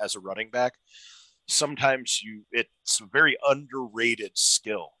vision as a running back, sometimes it's a very underrated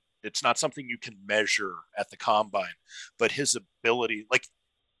skill. It's not something you can measure at the combine, but his ability, like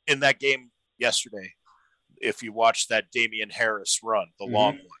in that game yesterday, if you watch that Damian Harris run, the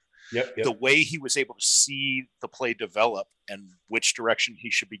long one, the way he was able to see the play develop and which direction he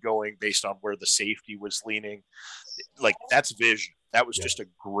should be going based on where the safety was leaning, like that's vision. That was just a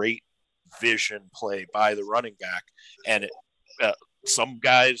great vision play by the running back. And some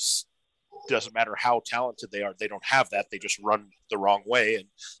guys, doesn't matter how talented they are, they don't have that. They just run the wrong way. And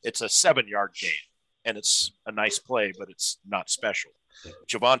it's a 7-yard gain. And it's a nice play, but it's not special.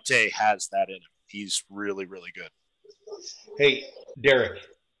 Javonte has that in him. He's really, really good. Hey, Derek.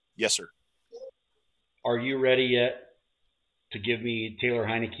 Yes, sir. Are you ready yet to give me Taylor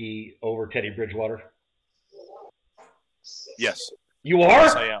Heineke over Teddy Bridgewater? Yes. You are?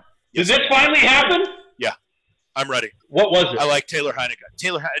 Yes, I am. Did this finally happen? Yeah, I'm ready. What was it? I like Taylor Heineke.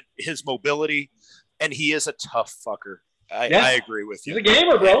 His mobility, and he is a tough fucker. I agree with you. He's a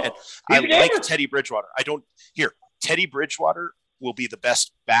gamer, bro. I like Teddy Bridgewater. Teddy Bridgewater will be the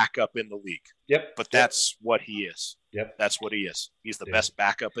best backup in the league. Yep. But that's what he is. Yep. That's what he is. He's the best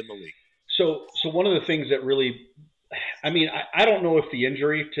backup in the league. So one of the things that really, I don't know if the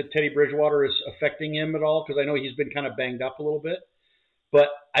injury to Teddy Bridgewater is affecting him at all, because I know he's been kind of banged up a little bit, but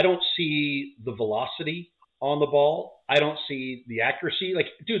I don't see the velocity on the ball. I don't see the accuracy. Like,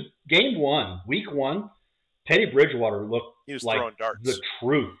 dude, week one, Teddy Bridgewater looked like the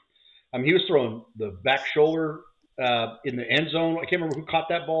truth. He was throwing the back shoulder in the end zone. I can't remember who caught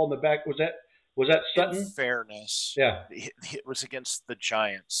that ball in the back. Was that Sutton? In fairness, it was against the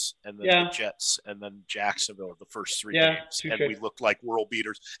Giants and then the Jets and then Jacksonville the first 3 games, and we looked like world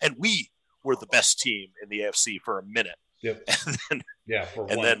beaters, and we were the best team in the AFC for a minute. Yep.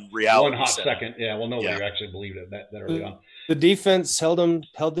 Then reality. One hot second. Yeah. Well, nobody actually believed it that early on. The defense held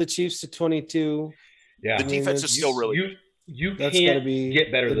the Chiefs to 22. Yeah. The defense is still really good. You can't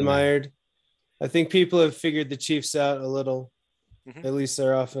get better admired. than that. I think people have figured the Chiefs out a little, at least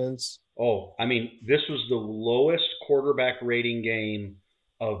their offense. Oh, this was the lowest quarterback rating game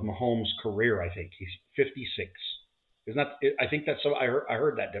of Mahomes' career. I think he's 56. Isn't that? I think that's. I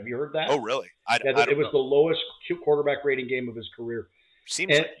heard that. Have you heard that? Oh, really? It was the lowest quarterback rating game of his career.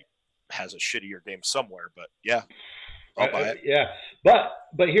 Seems like he has a shittier game somewhere, but yeah, I'll buy it. Yeah,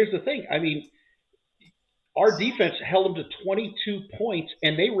 but here's the thing. Our defense held them to 22 points,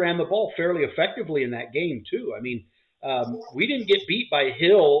 and they ran the ball fairly effectively in that game too. We didn't get beat by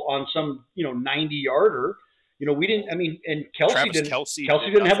Hill on some 90-yarder. We didn't. And Kelsey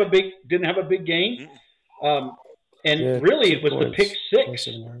didn't have a big game. Really, it was the pick six.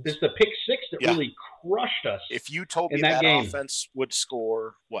 It's the pick six that really crushed us. If you told me that offense would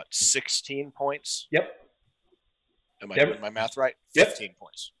score 16 points? Yep. Am I doing my math right? 15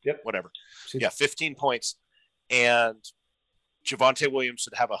 points. Yep. Whatever. Yeah, 15 points, and Javonte Williams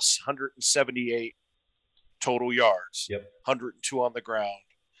would have 178 total yards. Yep. 102 on the ground.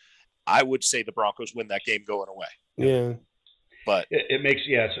 I would say the Broncos win that game going away. Yeah. But it makes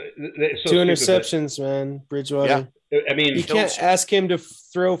it's so 2 interceptions, man. Bridgewater. Yeah. I mean, you can't ask him to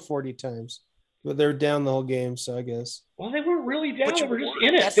throw 40 times, but they're down the whole game. So I guess. Well, they weren't really down. They were just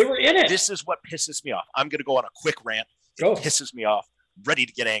in it. They were in it. This is what pisses me off. I'm going to go on a quick rant. It pisses me off. Ready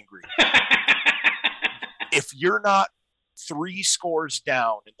to get angry. If you're not 3 scores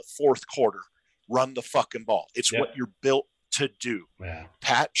down in the fourth quarter, run the fucking ball. It's what you're built to do. Yeah.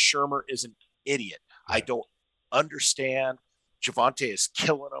 Pat Shurmur is an idiot. Yeah. I don't understand. Javonte is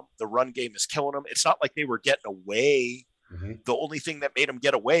killing them. The run game is killing them. It's not like they were getting away. Mm-hmm. The only thing that made them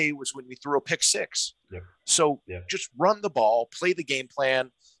get away was when we threw a pick 6. Yep. So just run the ball, play the game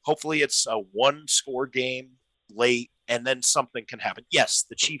plan. Hopefully it's a 1-score game late, and then something can happen. Yes,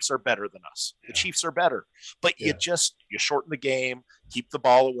 the Chiefs are better than us. The Chiefs are better. But you shorten the game, keep the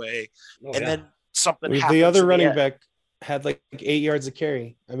ball away, and then something happens. The other running back had like 8 yards of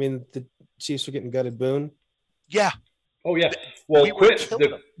carry. I mean, the Chiefs were getting gutted. Boone. Yeah. Oh, yeah. Well,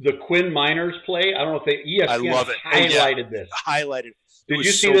 the Quinn Miners play, I don't know if ESPN I love it. highlighted this. Highlighted. Did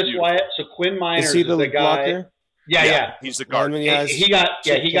you see this, Wyatt? So Quinn Miners is the guy. Blocker? Yeah. He's the guard. He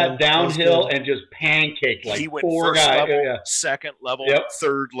got downhill and just pancaked like he went 4 first guys. Level, second level,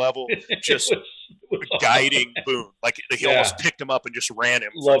 third level, just guiding Boone. Like he almost picked him up and just ran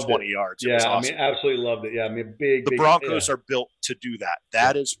him for 20 yards. It was awesome. I mean, absolutely loved it. Yeah, I mean, the Broncos are built to do that.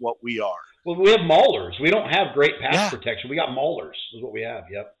 That is what we are. Well, we have maulers. We don't have great pass protection. We got maulers is what we have.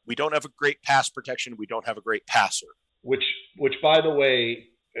 Yep. We don't have a great pass protection. We don't have a great passer. Which by the way,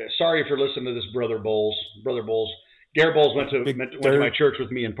 sorry if you're listening to this, Brother Bowles. Garrett Bowles went to my church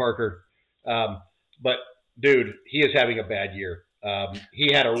with me and Parker. But dude, he is having a bad year.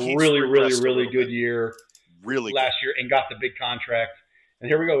 He had a really good year last year and got the big contract. And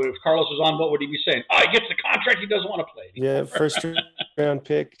here we go. If Carlos was on, what would he be saying? Oh, he gets the contract. He doesn't want to play anymore. Yeah, first round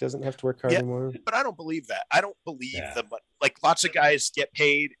pick. Doesn't have to work hard anymore. But I don't believe that. I don't believe them. Like, lots of guys get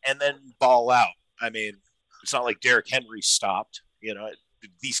paid and then ball out. I mean, it's not like Derrick Henry stopped. You know,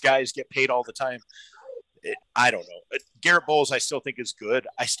 these guys get paid all the time. I don't know. Garrett Bowles, I still think is good.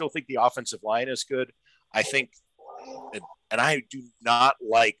 I still think the offensive line is good. I think, and I do not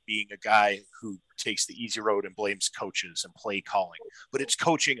like being a guy who takes the easy road and blames coaches and play calling, but it's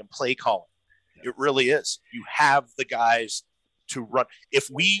coaching and play calling. It really is. You have the guys to run. If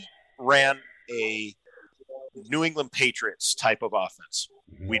we ran a New England Patriots type of offense,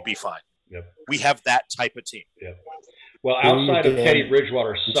 we'd be fine. Yep. We have that type of team. Yep. Well, outside of Teddy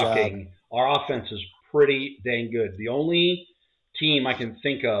Bridgewater sucking, our offense is pretty dang good. The only team I can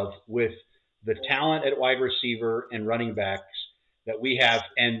think of with the talent at wide receiver and running backs that we have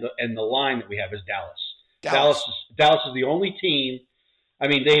and the line that we have is Dallas. Dallas is the only team. I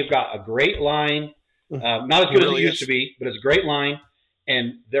mean, they've got a great line, not as good as it used to be, but it's a great line.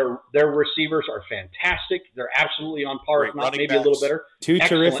 And their receivers are fantastic. They're absolutely on par, if not maybe a little better.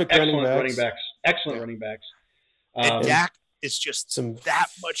 Terrific running backs. Excellent running backs. And Dak is just that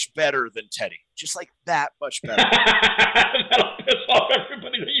much better than Teddy. Just like that much better. That'll piss off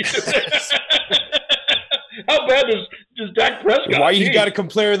everybody that you do. How bad does Dak Prescott? Why you got to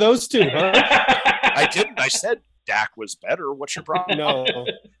compare those two, huh? I didn't. I said Dak was better. What's your problem? No,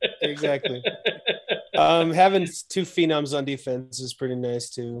 exactly. Having 2 phenoms on defense is pretty nice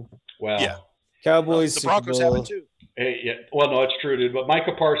too. Well, yeah. Cowboys. The Broncos have it too. Hey, yeah. Well, no, it's true, dude. But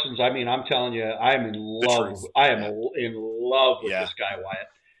Micah Parsons, I mean, I'm telling you, I'm in love. I am in love with this guy, Wyatt.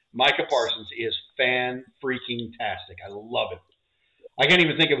 Micah Parsons is fan-freaking-tastic. I love it. I can't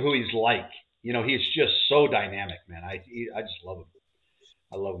even think of who he's like. You know, he's just so dynamic, man. I just love him.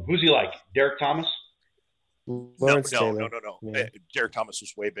 I love him. Who's he like? Derek Thomas? Lawrence Taylor. No. Yeah. Derek Thomas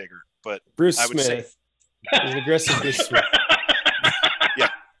was way bigger, but Bruce I would Smith. say he's an aggressive Bruce Smith. Yeah,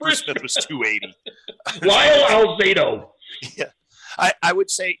 Bruce Smith was 280. Lyle Alzado. Yeah, I would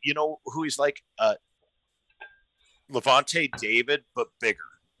say, you know who he's like? Levante David, but bigger.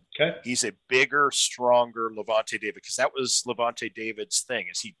 Okay. He's a bigger, stronger Levante David, because that was Levante David's thing.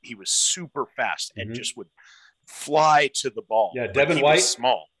 Is he was super fast and just would fly to the ball. Yeah, Devin White.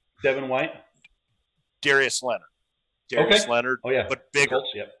 Small. Devin White. Darius Leonard. Darius Leonard. Oh yeah, but bigger. Colts,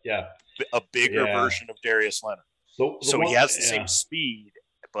 yeah. A bigger version of Darius Leonard. So he has the same speed,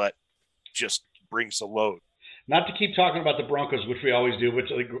 but just brings the load. Not to keep talking about the Broncos, which we always do, which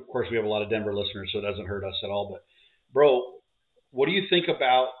of course we have a lot of Denver listeners, so it doesn't hurt us at all. But bro, what do you think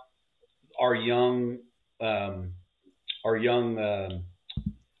about our young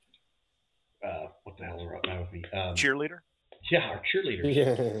what the hell is wrong with me? Cheerleader? Yeah, our cheerleaders.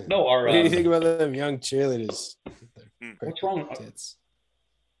 Yeah. No, our. What do you think about them young cheerleaders? What's wrong?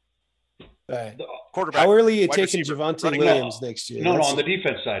 Right. Quarterback. How early are you wide taking receiver, Javonte running Williams back. next year? No, on the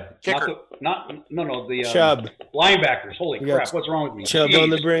defense side. Kicker. The Chubb. linebackers. Holy You crap, got what's wrong with me? Chubb Jeez. on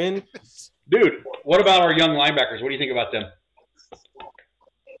the brain. Dude, what about our young linebackers? What do you think about them?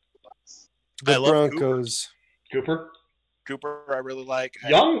 The I love Broncos. Cooper? Cooper, I really like.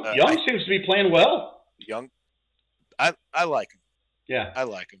 Young seems to be playing well. Young. I like him. Yeah. I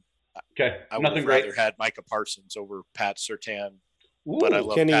like him. Okay. I would Nothing have great. rather had Micah Parsons over Pat Surtain, Ooh, but I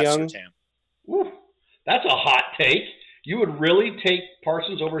love Kenny Pat Young. Surtain. ooh, that's a hot take. You would really take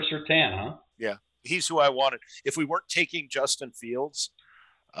Parsons over Surtain, huh? Yeah, he's who I wanted. If we weren't taking Justin Fields,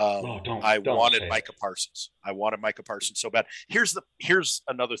 Don't I wanted say Micah Parsons. I wanted Micah Parsons so bad. Here's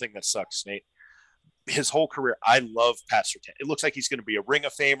another thing that sucks, Nate. His whole career, I love Pat Surtain. It looks like he's going to be a Ring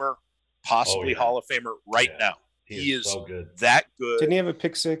of Famer, possibly Hall of Famer now. He is so good. that good. Didn't he have a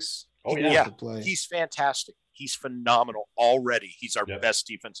pick six? Oh, He yeah. has to play. He's fantastic. He's phenomenal already. He's our best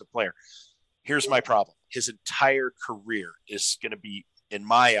defensive player. Here's my problem. His entire career is going to be, in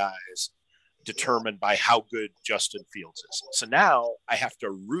my eyes, determined by how good Justin Fields is. So now I have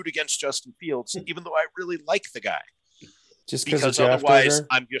to root against Justin Fields, even though I really like the guy. Just because otherwise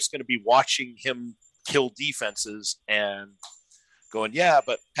I'm just going to be watching him kill defenses and going, yeah,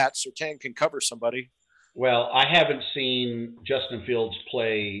 but Pat Surtain can cover somebody. Well, I haven't seen Justin Fields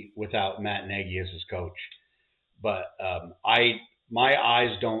play without Matt Nagy as his coach, but my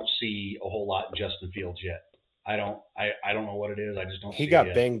eyes don't see a whole lot in Justin Fields yet. I don't know what it is. I just don't. He see got it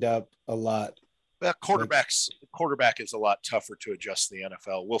yet. banged up a lot. Well, quarterback is a lot tougher to adjust the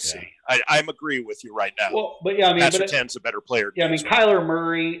NFL. We'll see. I'm agree with you right now. Well, but yeah, I mean, Pat Surtain's a better player. Yeah, I mean, Kyler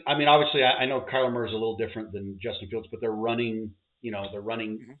Murray. I mean, obviously, I know Kyler Murray's a little different than Justin Fields, but they're running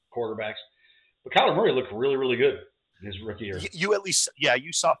quarterbacks. But Kyler Murray looked really, really good in his rookie year. You at least,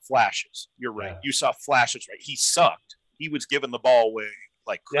 you saw flashes. You're right. Yeah. You saw flashes, right? He sucked. He was giving the ball away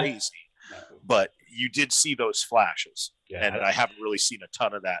like crazy. Yeah. But you did see those flashes. Yeah, and I haven't really seen a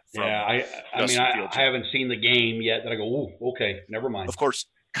ton of that from I haven't seen the game yet that I go, oh, okay, never mind. Of course,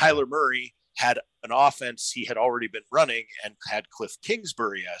 Kyler Murray had an offense he had already been running and had Cliff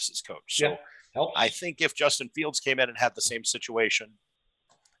Kingsbury as his coach. So I think if Justin Fields came in and had the same situation,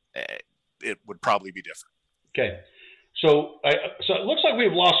 it would probably be different. Okay. So it looks like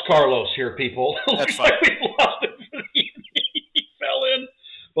we've lost Carlos here, people. That's fine. Like we've lost him. He fell in.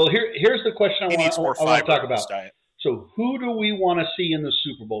 Well, here's the question I want to talk about. So who do we want to see in the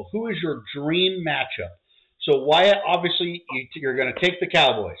Super Bowl? Who is your dream matchup? So Wyatt, obviously, you're going to take the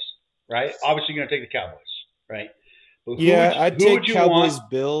Cowboys, right? Obviously, you're going to take the Cowboys, right? But I'd take Cowboys.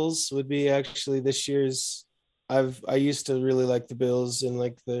 Bills would be actually this year's. I used to really like the Bills in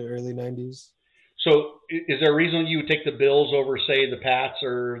like the early 90s. So is there a reason you would take the Bills over, say, the Pats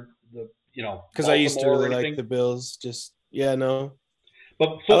or because I used to really like the Bills.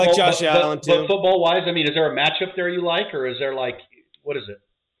 But I like Josh Allen too. But football-wise, I mean, is there a matchup there you like, or is there what is it?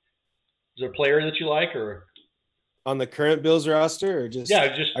 Is there a player that you like, or on the current Bills roster, or just?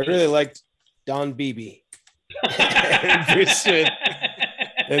 I really liked Don Beebe, and Bruce Smith,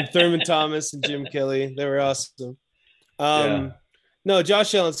 and Thurman Thomas and Jim Kelly. They were awesome. No,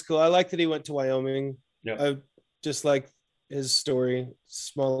 Josh Allen's cool. I like that he went to Wyoming. Yeah. I just like his story.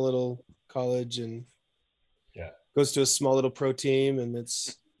 Small little college and goes to a small little pro team, and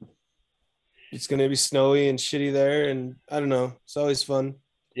it's going to be snowy and shitty there, and I don't know. It's always fun.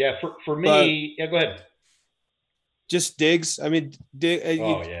 Yeah, for me, go ahead. Just Diggs. I mean,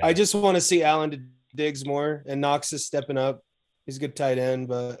 I just want to see Allen to Diggs more, and Knox is stepping up. He's a good tight end,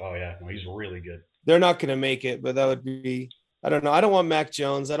 but he's really good. They're not going to make it, but that would be. I don't know. I don't want Mac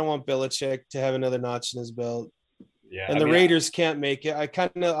Jones. I don't want Belichick to have another notch in his belt. Yeah, and the Raiders can't make it. I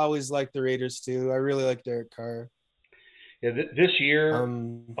kind of always like the Raiders too. I really like Derek Carr. Yeah, this year.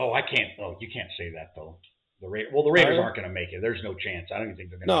 I can't. Oh, you can't say that though. The Raiders aren't going to make it. There's no chance. I don't even think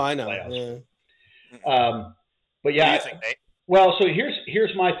they're going to. No, I know. Playoffs. Yeah. But yeah. What do you think, Nate? Well, so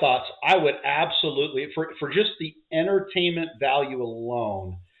here's my thoughts. I would absolutely, for just the entertainment value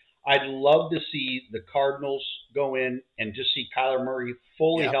alone, I'd love to see the Cardinals go in and just see Kyler Murray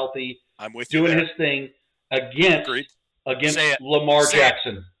fully healthy. I'm with you doing his thing against Lamar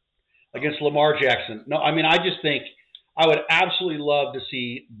Jackson. Against Lamar Jackson. No, I mean, I just think I would absolutely love to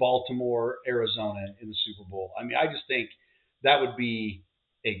see Baltimore, Arizona in the Super Bowl. I mean, I just think that would be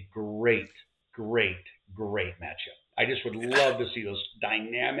a great, great, great matchup. I just would love to see those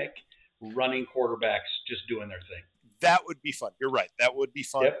dynamic running quarterbacks just doing their thing. That would be fun. You're right. That would be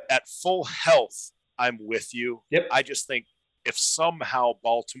fun. Yep. At full health, I'm with you. Yep. I just think if somehow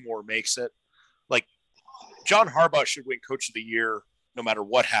Baltimore makes it, like John Harbaugh should win Coach of the Year no matter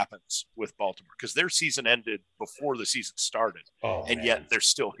what happens with Baltimore, because their season ended before the season started, yet they're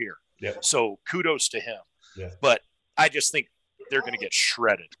still here. Yep. So kudos to him. Yeah. But I just think they're going to get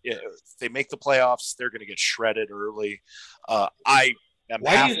shredded. If they make the playoffs, they're going to get shredded early. I am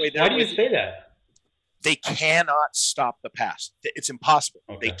halfway there. Why do you say that? They cannot stop the pass. It's impossible.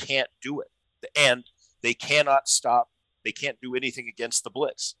 Okay. They can't do it. And they cannot stop. They can't do anything against the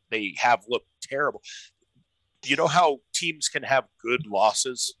blitz. They have looked terrible. You know how teams can have good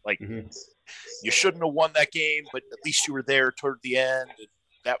losses? Like, you shouldn't have won that game, but at least you were there toward the end. And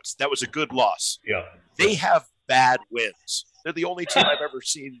that was a good loss. Yeah. They have bad wins. They're the only team I've ever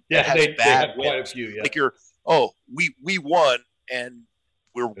seen that has bad wins. Quite a few, yeah. Like we won and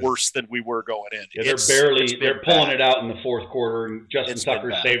we're worse than we were going in. Yeah, they're pulling it out in the fourth quarter, and Justin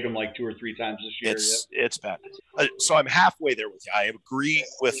Tucker saved them like 2 or 3 times this year. It's bad. So I'm halfway there with you. I agree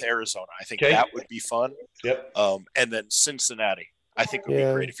with Arizona. I think that would be fun. Yep. And then Cincinnati, I think would be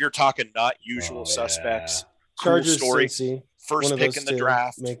great. If you're talking not usual suspects, Chargers, cool story. Cincy, first pick in the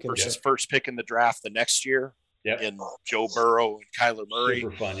draft versus first pick in the draft the next year. Yep. In Joe Burrow and Kyler Murray.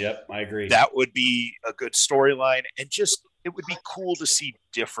 Super fun. Yep, I agree. That would be a good storyline, and just it would be cool to see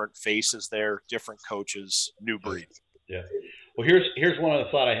different faces there, different coaches, new breed. Yeah. Well, here's one other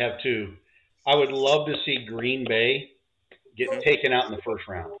thought I have too. I would love to see Green Bay get taken out in the first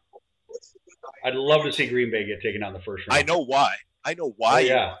round. I'd love to see Green Bay get taken out in the first round. I know why. You want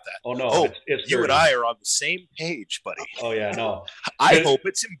that. Oh no. It's you and I are on the same page, buddy. Oh yeah, no. I hope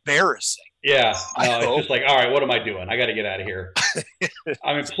it's embarrassing. Yeah, no, it's just like, all right, what am I doing? I got to get out of here.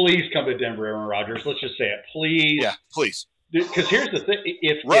 I mean, please come to Denver, Aaron Rodgers. Let's just say it, please. Yeah, please. Because here's the thing: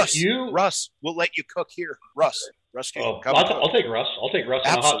 if Russ, we'll let you cook here. Russ, I'll take Russ. I'll take Russ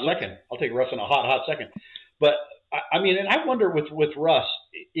in a hot second. I'll take Russ in a hot second. But I mean, and I wonder with Russ,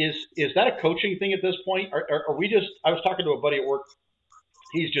 is that a coaching thing at this point? Are we just? I was talking to a buddy at work.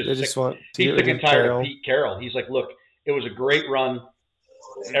 He's sick and tired of Pete Carroll. He's like, look, it was a great run.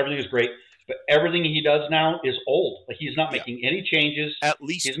 Everything is great. But everything he does now is old. Like, he's not making any changes. At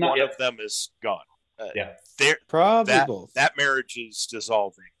least one of them is gone. Probably both. That marriage is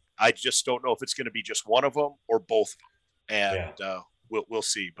dissolving. I just don't know if it's going to be just one of them or both of them. And we'll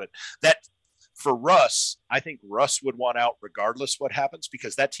see. But that for Russ, I think Russ would want out regardless what happens,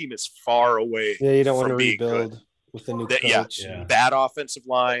 because that team is far away. Yeah, you don't want to being rebuild good. With the new coach. Bad offensive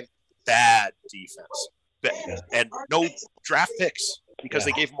line, bad defense, and no draft picks. Because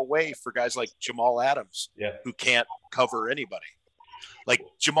they gave him away for guys like Jamal Adams, who can't cover anybody. Like,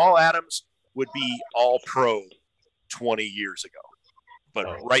 Jamal Adams would be all pro 20 years ago.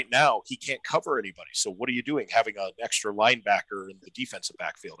 But right now, he can't cover anybody. So what are you doing, having an extra linebacker in the defensive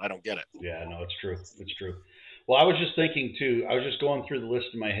backfield? I don't get it. Yeah, no, it's true. It's true. Well, I was just thinking, too, I was just going through the list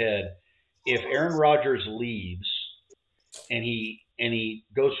in my head. If Aaron Rodgers leaves and he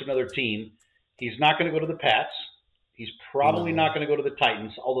goes to another team, he's not going to go to the Pats. He's probably not going to go to the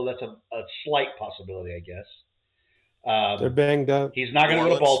Titans, although that's a slight possibility, I guess. They're banged up. He's not going to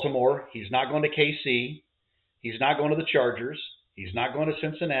go to Baltimore. He's not going to KC. He's not going to the Chargers. He's not going to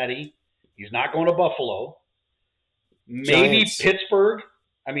Cincinnati. He's not going to Buffalo. Maybe Giants. Pittsburgh.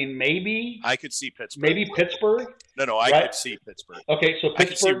 I mean, maybe. I could see Pittsburgh. Maybe Pittsburgh. No, I could see Pittsburgh. Okay, so Pittsburgh. I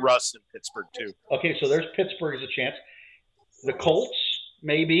could see Russ in Pittsburgh, too. Okay, so there's Pittsburgh as a chance. The Colts,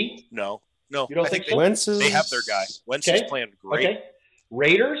 maybe. No, you don't think so? They have their guy. Wentz is playing great. Okay.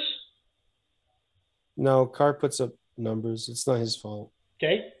 Raiders? No, Carr puts up numbers. It's not his fault.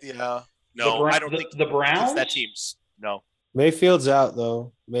 Okay. Yeah. No, I don't think the Browns. That team's no. Mayfield's out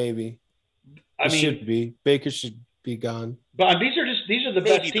though. Maybe. I mean, should be. Baker should be gone. But these are the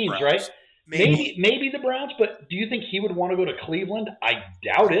best teams, right? Maybe the Browns. But do you think he would want to go to Cleveland? I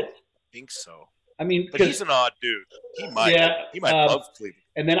doubt it. I think so. I mean, but he's an odd dude. He might. Yeah, he might love Cleveland.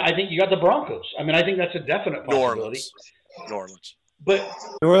 And then I think you got the Broncos. I mean, I think that's a definite possibility. New Orleans. But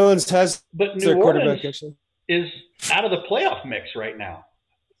New Orleans has their quarterback actually is out of the playoff mix right now.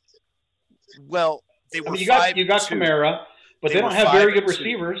 Well, they were. You got Kamara, but they don't have very good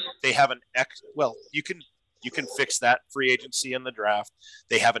receivers. They have you can fix that free agency in the draft.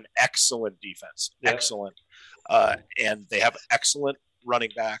 They have an excellent defense, excellent, and they have excellent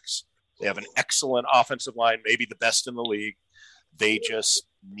running backs. They have an excellent offensive line, maybe the best in the league. They just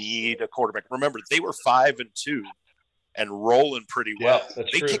need a quarterback. Remember, they were 5-2 and rolling pretty well. Yeah,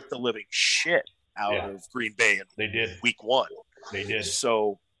 they kicked the living shit out of Green Bay in week 1. They did.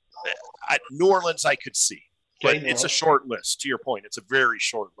 So New Orleans I could see. But it's a short list. To your point, it's a very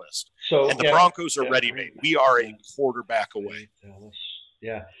short list. And the Broncos are ready-made. We are a quarterback away.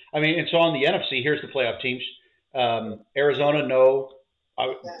 Yeah. I mean, and so on the NFC, here's the playoff teams. Arizona, no.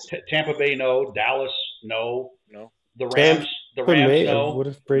 Tampa Bay, no. Dallas, no. No. The Rams, no.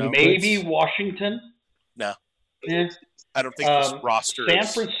 Maybe Washington. No. Yeah. I don't think this roster San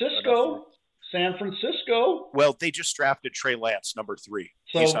is Francisco. Well, they just drafted Trey Lance, number 3.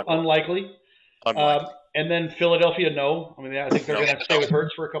 So unlikely. And then Philadelphia, no. I mean, I think they're going to stay with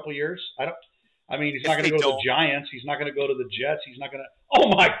Hurts for a couple of years. He's not going to go to the Giants. He's not going to go to the Jets. He's not going to. Oh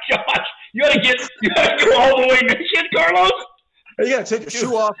my gosh! You got to go all the way naked, Carlos. You got to take your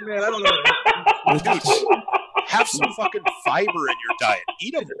shoe off, man. I don't know. Dude, have some fucking fiber in your diet.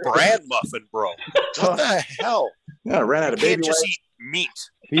 Eat a bran muffin, bro. What the hell? Yeah, I ran out of baby. Can't just eat meat.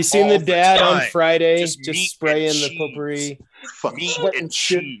 Have you seen the dad on Friday just spraying the potpourri? Meat and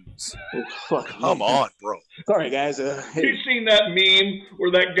cheese. Oh, fuck. Come on, bro. Sorry, guys. Hey. You seen that meme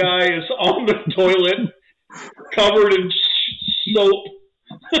where that guy is on the toilet covered in soap?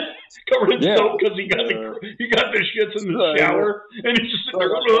 Covered in soap because he got the shits in the shower, and he's just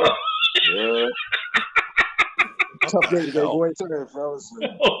tough day today, boys. Fellas.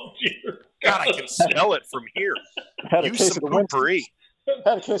 Oh dear God, I can smell it from here. Use some potpourri.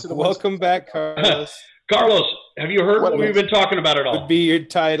 Welcome back, Carlos. Carlos, have you heard what we've been talking about at all? Would be your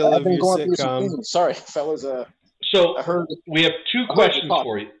title of your sitcom. Sorry, fellas. So we have 2 questions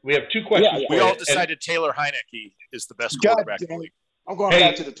for you. We have 2 questions for you. We all decided Taylor Heineke is the best quarterback in the league. I'm going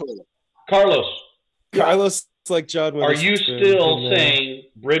back to the toilet. Carlos is like John. Are you still saying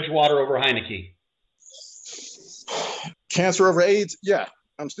Bridgewater over Heineke? Cancer over AIDS? Yeah,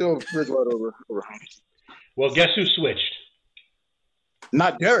 I'm still Bridgewater over Heineke. Well, guess who switched?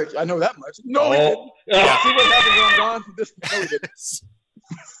 Not Derek. I know that much. No, he didn't. See what happened when I'm gone? No, he didn't.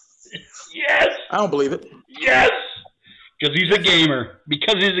 Yes. I don't believe it. Yes. Because he's a gamer.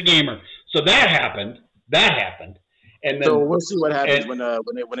 So that happened. And then, so we'll see what happens when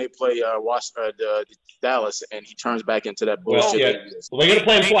they play Dallas and he turns back into that bullshit. Well, they're going to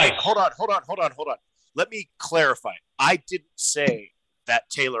play him twice. Hold on. Let me clarify. I didn't say that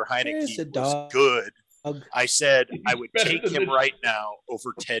Taylor Heineke was good. I said I would take him right now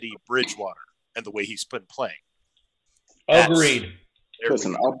over Teddy Bridgewater and the way he's been playing. Agreed.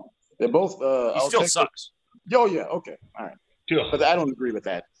 Listen, they're both. He still sucks. Oh yeah, okay, all right. But I don't agree with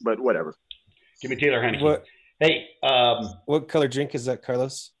that. But whatever. Give me Taylor Heineke. Hey, what color drink is that,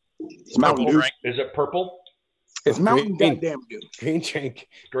 Carlos? It's Mountain Dew. Is it purple? It's Mountain goddamn Dew. Green drink.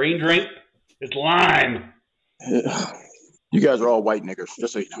 Green drink. It's lime. You guys are all white niggers,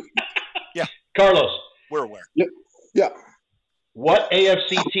 just so you know. Yeah, Carlos. We're aware. Yeah. What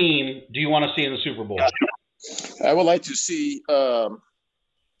AFC team do you want to see in the Super Bowl? I would like to see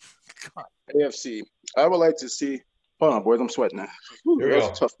AFC. I would like to see. Hold on, boys. I'm sweating now. Here we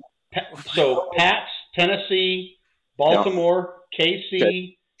go. Tough. So Pats, Tennessee, Baltimore,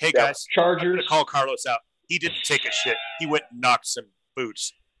 KC. Hey guys, Chargers. I'm gonna call Carlos out. He didn't take a shit. He went and knocked some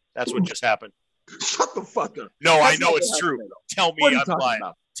boots. That's what just happened. Shut the fuck up. No, I know it's true. Tell me I'm lying.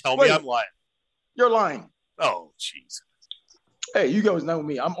 Tell me I'm lying. You're lying. Oh, jeez. Hey, you guys know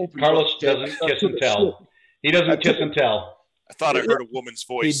me. I'm open. Carlos doesn't kiss and tell. He doesn't kiss and tell. I thought I heard a woman's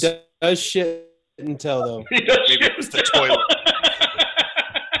voice. He does shit and tell, though. Maybe it was the toilet.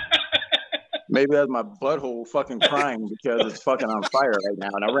 Maybe that's my butthole fucking crying because it's fucking on fire right now,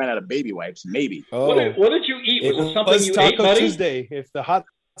 and I ran out of baby wipes. Maybe. Oh. What did you eat? Was it something you ate, buddy? Tuesday. If the hot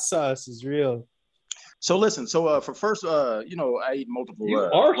sauce is real. So listen. So for first, I eat multiple. You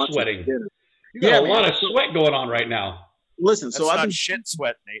are sweating. You got a lot of sweat going on right now. Listen, that's I've been shit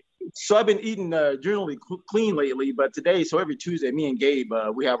sweat, Nate. So I've been eating generally clean lately, but today, so every Tuesday, me and Gabe,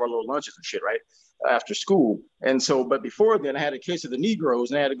 we have our little lunches and shit, right? After school. And so, but before then I had a case of the Negroes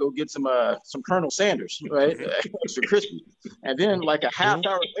and I had to go get some Colonel Sanders, right? Extra crispy. And then like a half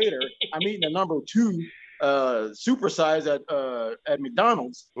hour later, I'm eating a number 2 supersize at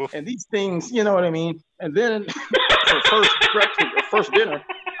McDonald's. Oof. And these things, you know what I mean? And then for first dinner,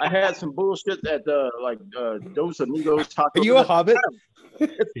 I had some bullshit at Dos Amigos Taco. Are you a hobbit?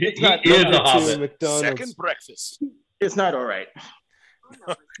 It's not is a hobbit. McDonald's. Second breakfast. It's not all right.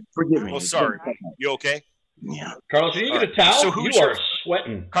 Forgive me. Well, sorry. You okay? Yeah. Carlos, you get a towel? So you are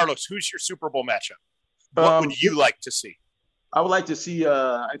sweating. Carlos, who's your Super Bowl matchup? What would you like to see? I would like to see,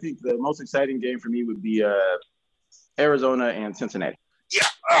 I think the most exciting game for me would be Arizona and Cincinnati. Yeah.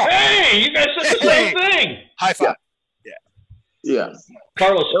 Oh. Hey, you guys said the same thing. High five. Yeah.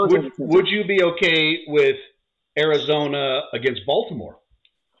 Carlos, would you be okay with Arizona against Baltimore?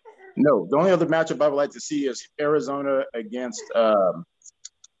 No. The only other matchup I would like to see is Arizona against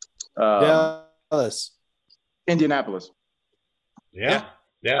Dallas. Indianapolis. Yeah.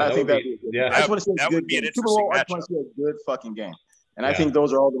 I think that I just want to see that would be an interesting matchup. I just want to see a good fucking game. And I think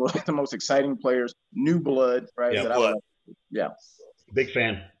those are all the most exciting players. New blood, right? Yeah, Big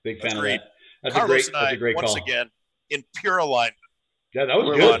fan of that. That's Carlos a great call. Once again, in pure alignment. Yeah, that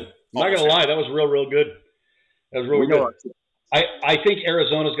was good. I'm not going to lie. That was real good. That was really good. I think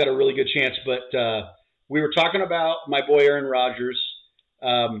Arizona's got a really good chance, but we were talking about my boy Aaron Rodgers.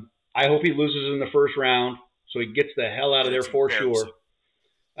 I hope he loses in the first round so he gets the hell out of there for sure.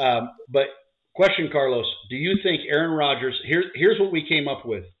 But question, Carlos, do you think Aaron Rodgers, here's what we came up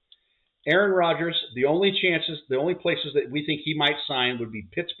with. Aaron Rodgers, the only places that we think he might sign would be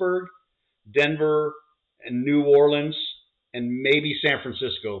Pittsburgh, Denver, and New Orleans, and maybe San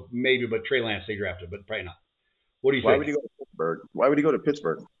Francisco. Maybe, but Trey Lance they drafted, but probably not. What do you think? Why would he go to Pittsburgh? Why would he go to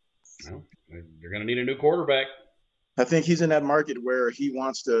Pittsburgh? Well, you're going to need a new quarterback. I think he's in that market where he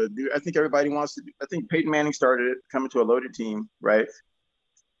wants to do. I think everybody wants to do. I think Peyton Manning started it, coming to a loaded team, right?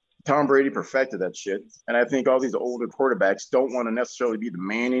 Tom Brady perfected that shit, and I think all these older quarterbacks don't want to necessarily be the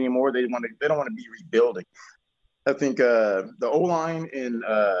man anymore. They don't want to be rebuilding. I think the O-line in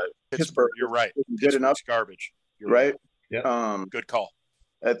Pittsburgh, you're right, good enough. Garbage, you're right? Yeah. Good call.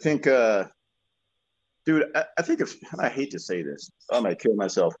 I think, dude. I think if I hate to say this, I might kill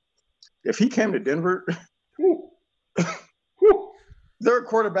myself. If he came to Denver, they're a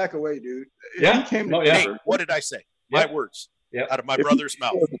quarterback away, dude. If he came to Denver, hey, what did I say? My words. Yep. Out of my brother's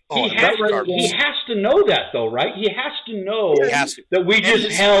mouth. He has to know that, though, right? He has to know that we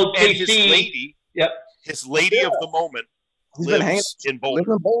just held KC. His lady, his lady of the moment lives in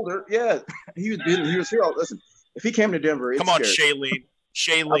Boulder. Yeah, he was here. Listen, if he came to Denver, come on, Shailene,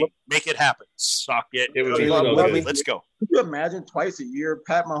 make it happen. Suck it. It would be so good. Let's go. Could you imagine twice a year,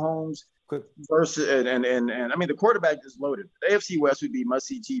 Pat Mahomes versus and I mean the quarterback is loaded. The AFC West would be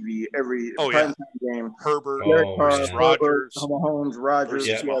must-see TV every game. Herbert, Rodgers, Mahomes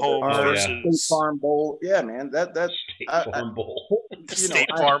State Farm Bowl. Yeah, man, that State Farm Bowl. State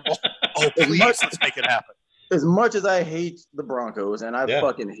Farm Bowl. Oh, please, let's make it happen. As much as I hate the Broncos, and I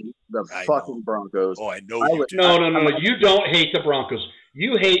fucking hate the fucking Broncos. Oh, I know you do. No. You don't hate the Broncos.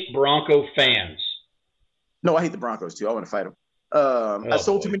 You hate Bronco fans. No, I hate the Broncos too. I want to fight them. I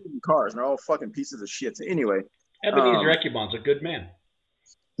sold too many cars, and they're all fucking pieces of shit. So anyway, Ebenezer Ekubon's a good man.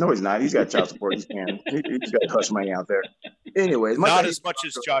 No, he's not. He's got child support. He's got hush money out there. Anyway, not as much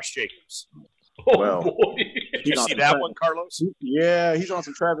as Josh Jacobs. Well, did you see that one, Carlos? Yeah, he's on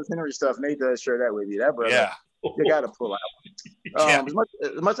some Travis Henry stuff. Nate does share that with you. That brother, you got to pull out. As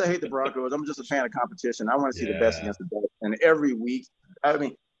much as I hate the Broncos, I'm just a fan of competition. I want to see the best against the best, and every week.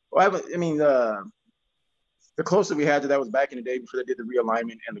 The closest we had to that was back in the day before they did the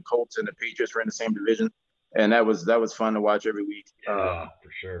realignment, and the Colts and the Patriots were in the same division, and that was fun to watch every week. For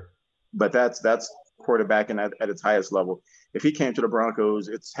sure. But that's quarterbacking at its highest level. If he came to the Broncos,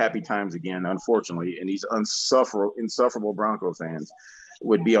 it's happy times again, unfortunately, and these insufferable Bronco fans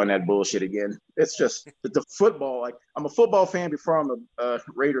would be on that bullshit again. It's just the football. Like, I'm a football fan before I'm a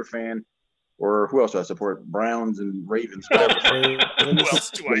Raider fan. Or who else do I support? Browns and Ravens. Whatever. Who else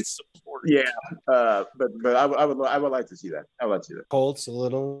do I support? Yeah, but I would like to see that. I would like to see that. Colts a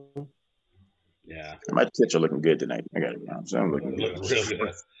little. Yeah, my tits are looking good tonight. I got to be honest. I'm looking good. Really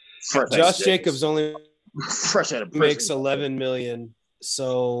good. Josh Jacobs only fresh out of prison. Makes $11 million,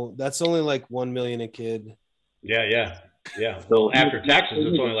 so that's only like $1 million a kid. Yeah. So after taxes,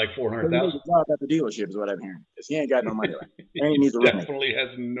 it's only like $400,000. At the dealership is what I'm hearing. Because he ain't got no money left. And he needs a definitely has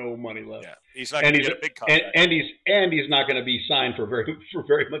no money left. Yeah, he's not going to get a big contract. And he's not going to be signed for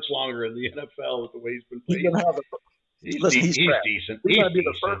very much longer in the NFL with the way he's been playing. He's decent. He's going to be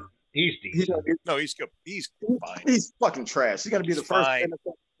the first. He's decent. No, he's good. He's fine. He's fucking trash. He's going to be the first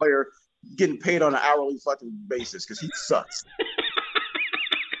NFL player getting paid on an hourly fucking basis because he sucks.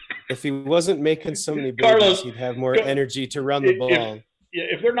 If he wasn't making so many babies, he'd have more energy to run the ball.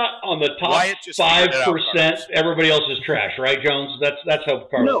 If they're not on the top 5%, everybody else is trash, right, Jones? That's how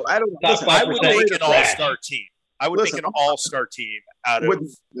Carlos. No, I don't. Top 5%. I would make an all-star team. I would make an all-star team out of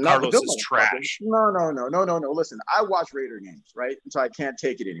Carlos's trash. No. Listen, I watch Raider games, right? So I can't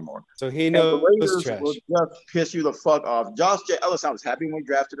take it anymore. So he knows the Raiders trash. will just piss you the fuck off. Josh Ellis, I was happy when we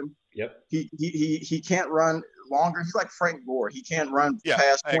drafted him. Yep. He can't run longer. He's like Frank Gore. He can't run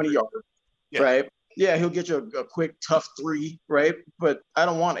past 20 yards, right? Yeah, he'll get you a quick, tough 3, right? But I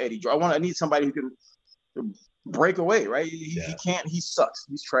don't want Eddie Joe. I need somebody who can break away, right? He can't. He sucks.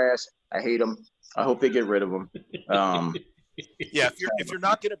 He's trash. I hate him. I hope they get rid of him. If you're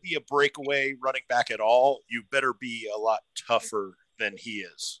not going to be a breakaway running back at all, you better be a lot tougher than he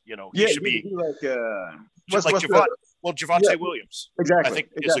is. You know, he should be like Javonte Williams. Exactly. I think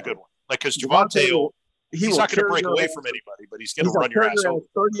is a good one. Like, because Javonte he's not going to break away from anybody, but he's going to run your ass over.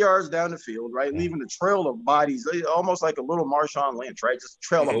 30 yards down the field, right? Leaving a trail of bodies, almost like a little Marshawn Lynch, right? Just a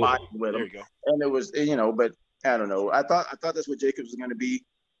trail of bodies with him. And it was, but I don't know. I thought that's what Jacobs was going to be.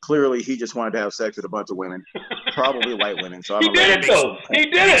 Clearly, he just wanted to have sex with a bunch of women, probably white women. So he did it, though. He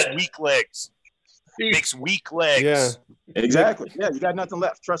did it. Weak legs. makes weak legs. Yeah. Exactly. Yeah, you got nothing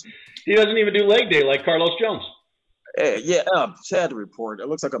left. Trust me. He doesn't even do leg day like Carlos Jones. Yeah, sad to report. It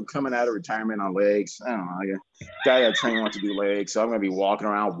looks like I'm coming out of retirement on legs. I don't know. Guy I train wants to do legs, so I'm gonna be walking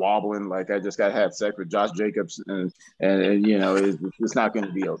around wobbling like I just got had sex with Josh Jacobs, and you know it's not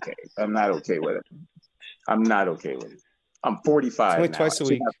gonna be okay. I'm not okay with it. I'm 45 only now. twice a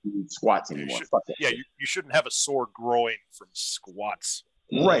week. I shouldn't have to do squats anymore. Fuck that. Yeah, you shouldn't have a sore groin from squats.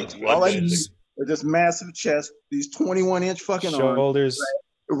 Right. All I need is this massive chest, these 21-inch fucking shoulders. Arms,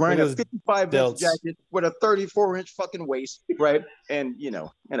 right? Wearing a 55-inch jacket with a 34-inch fucking waist, right? And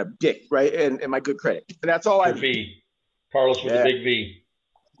and a dick, right? And my good credit. And that's all I need. V. Carlos with a big V.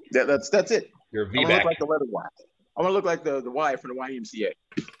 Yeah, that's it. You're a V I want to back. look like the leather Y. I want to look like the Y from the YMCA.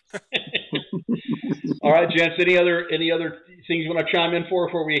 All right, gents. Any other things you want to chime in for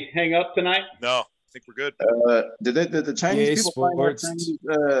before we hang up tonight? No, I think we're good. Did the Chinese people find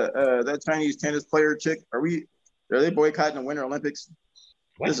that Chinese tennis player chick? Are they boycotting the Winter Olympics?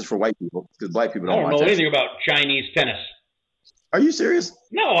 What? This is for white people because black people don't watch. I don't know anything about Chinese tennis. Are you serious?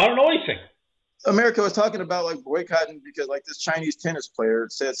 No, I don't know anything. America was talking about like boycotting because like this Chinese tennis player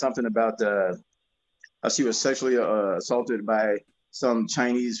said something about she was sexually assaulted by some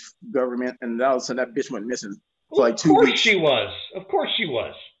Chinese government, and all of a sudden that bitch went missing for like 2 weeks. Of course she was. Of course she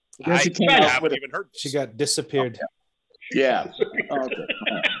was. I haven't even heard this. She got disappeared. Yeah. Okay.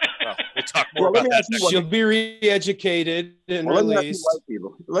 Well, we'll talk more about that next. She'll be re-educated and released.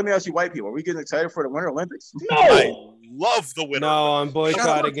 Let me ask you, white people, are we getting excited for the Winter Olympics? No. I love the Winter No, Olympics. I'm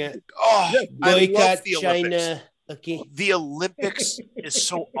boycotting it. Oh, boycott the China. Olympics. Okay. The Olympics is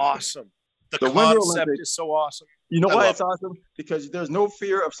so awesum. The Winter concept Olympics is so awesome. You know why it's awesome? Because there's no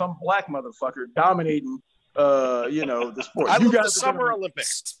fear of some black motherfucker dominating the sport. I love the Summer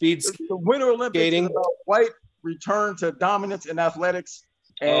Olympics. The Winter Olympics is about white return to dominance in athletics.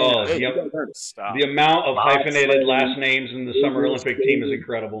 And the amount of hyphenated last names in the Summer Olympic team is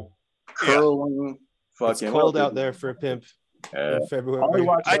incredible. Curling, it's cold out there for a pimp in February.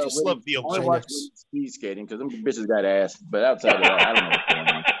 I just love the Olympics. I watch speed skating because them bitches got ass. But outside of that, I don't know what's going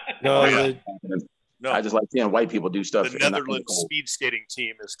on. No, I just like seeing white people do stuff. The Netherlands speed skating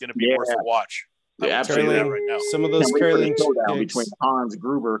team is going to be worth a watch. Yeah, absolutely. Right now. Some of those curling between Hans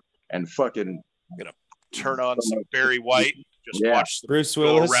Gruber and fucking. I'm gonna turn on some Barry White. Just watch Bruce go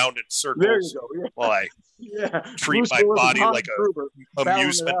Willis around in circles there you go, while I treat Bruce my Willis body and like Gruber a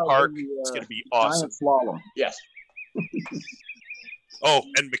amusement park. It's going to be awesome. Slalom. Yes. Oh,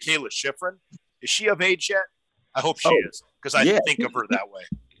 and Michaela Schifrin, is she of age yet? I hope she is because I think of her that way.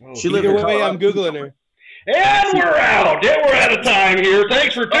 Either way, I'm Googling her. And we're out. Yeah, we're out of time here.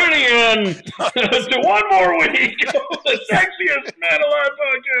 Thanks for tuning in to one more week of the Sexiest Men Alive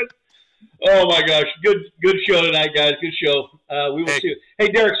podcast. Oh my gosh, good show tonight, guys. Good show. We will see you. Hey,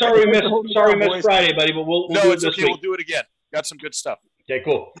 Derek, sorry we missed Friday, buddy, but we'll do it this week. We'll do it again. Got some good stuff. Okay,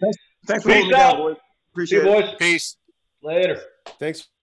 cool. Thanks for holding me down, boys. Appreciate it. Boys. Peace. Later. Thanks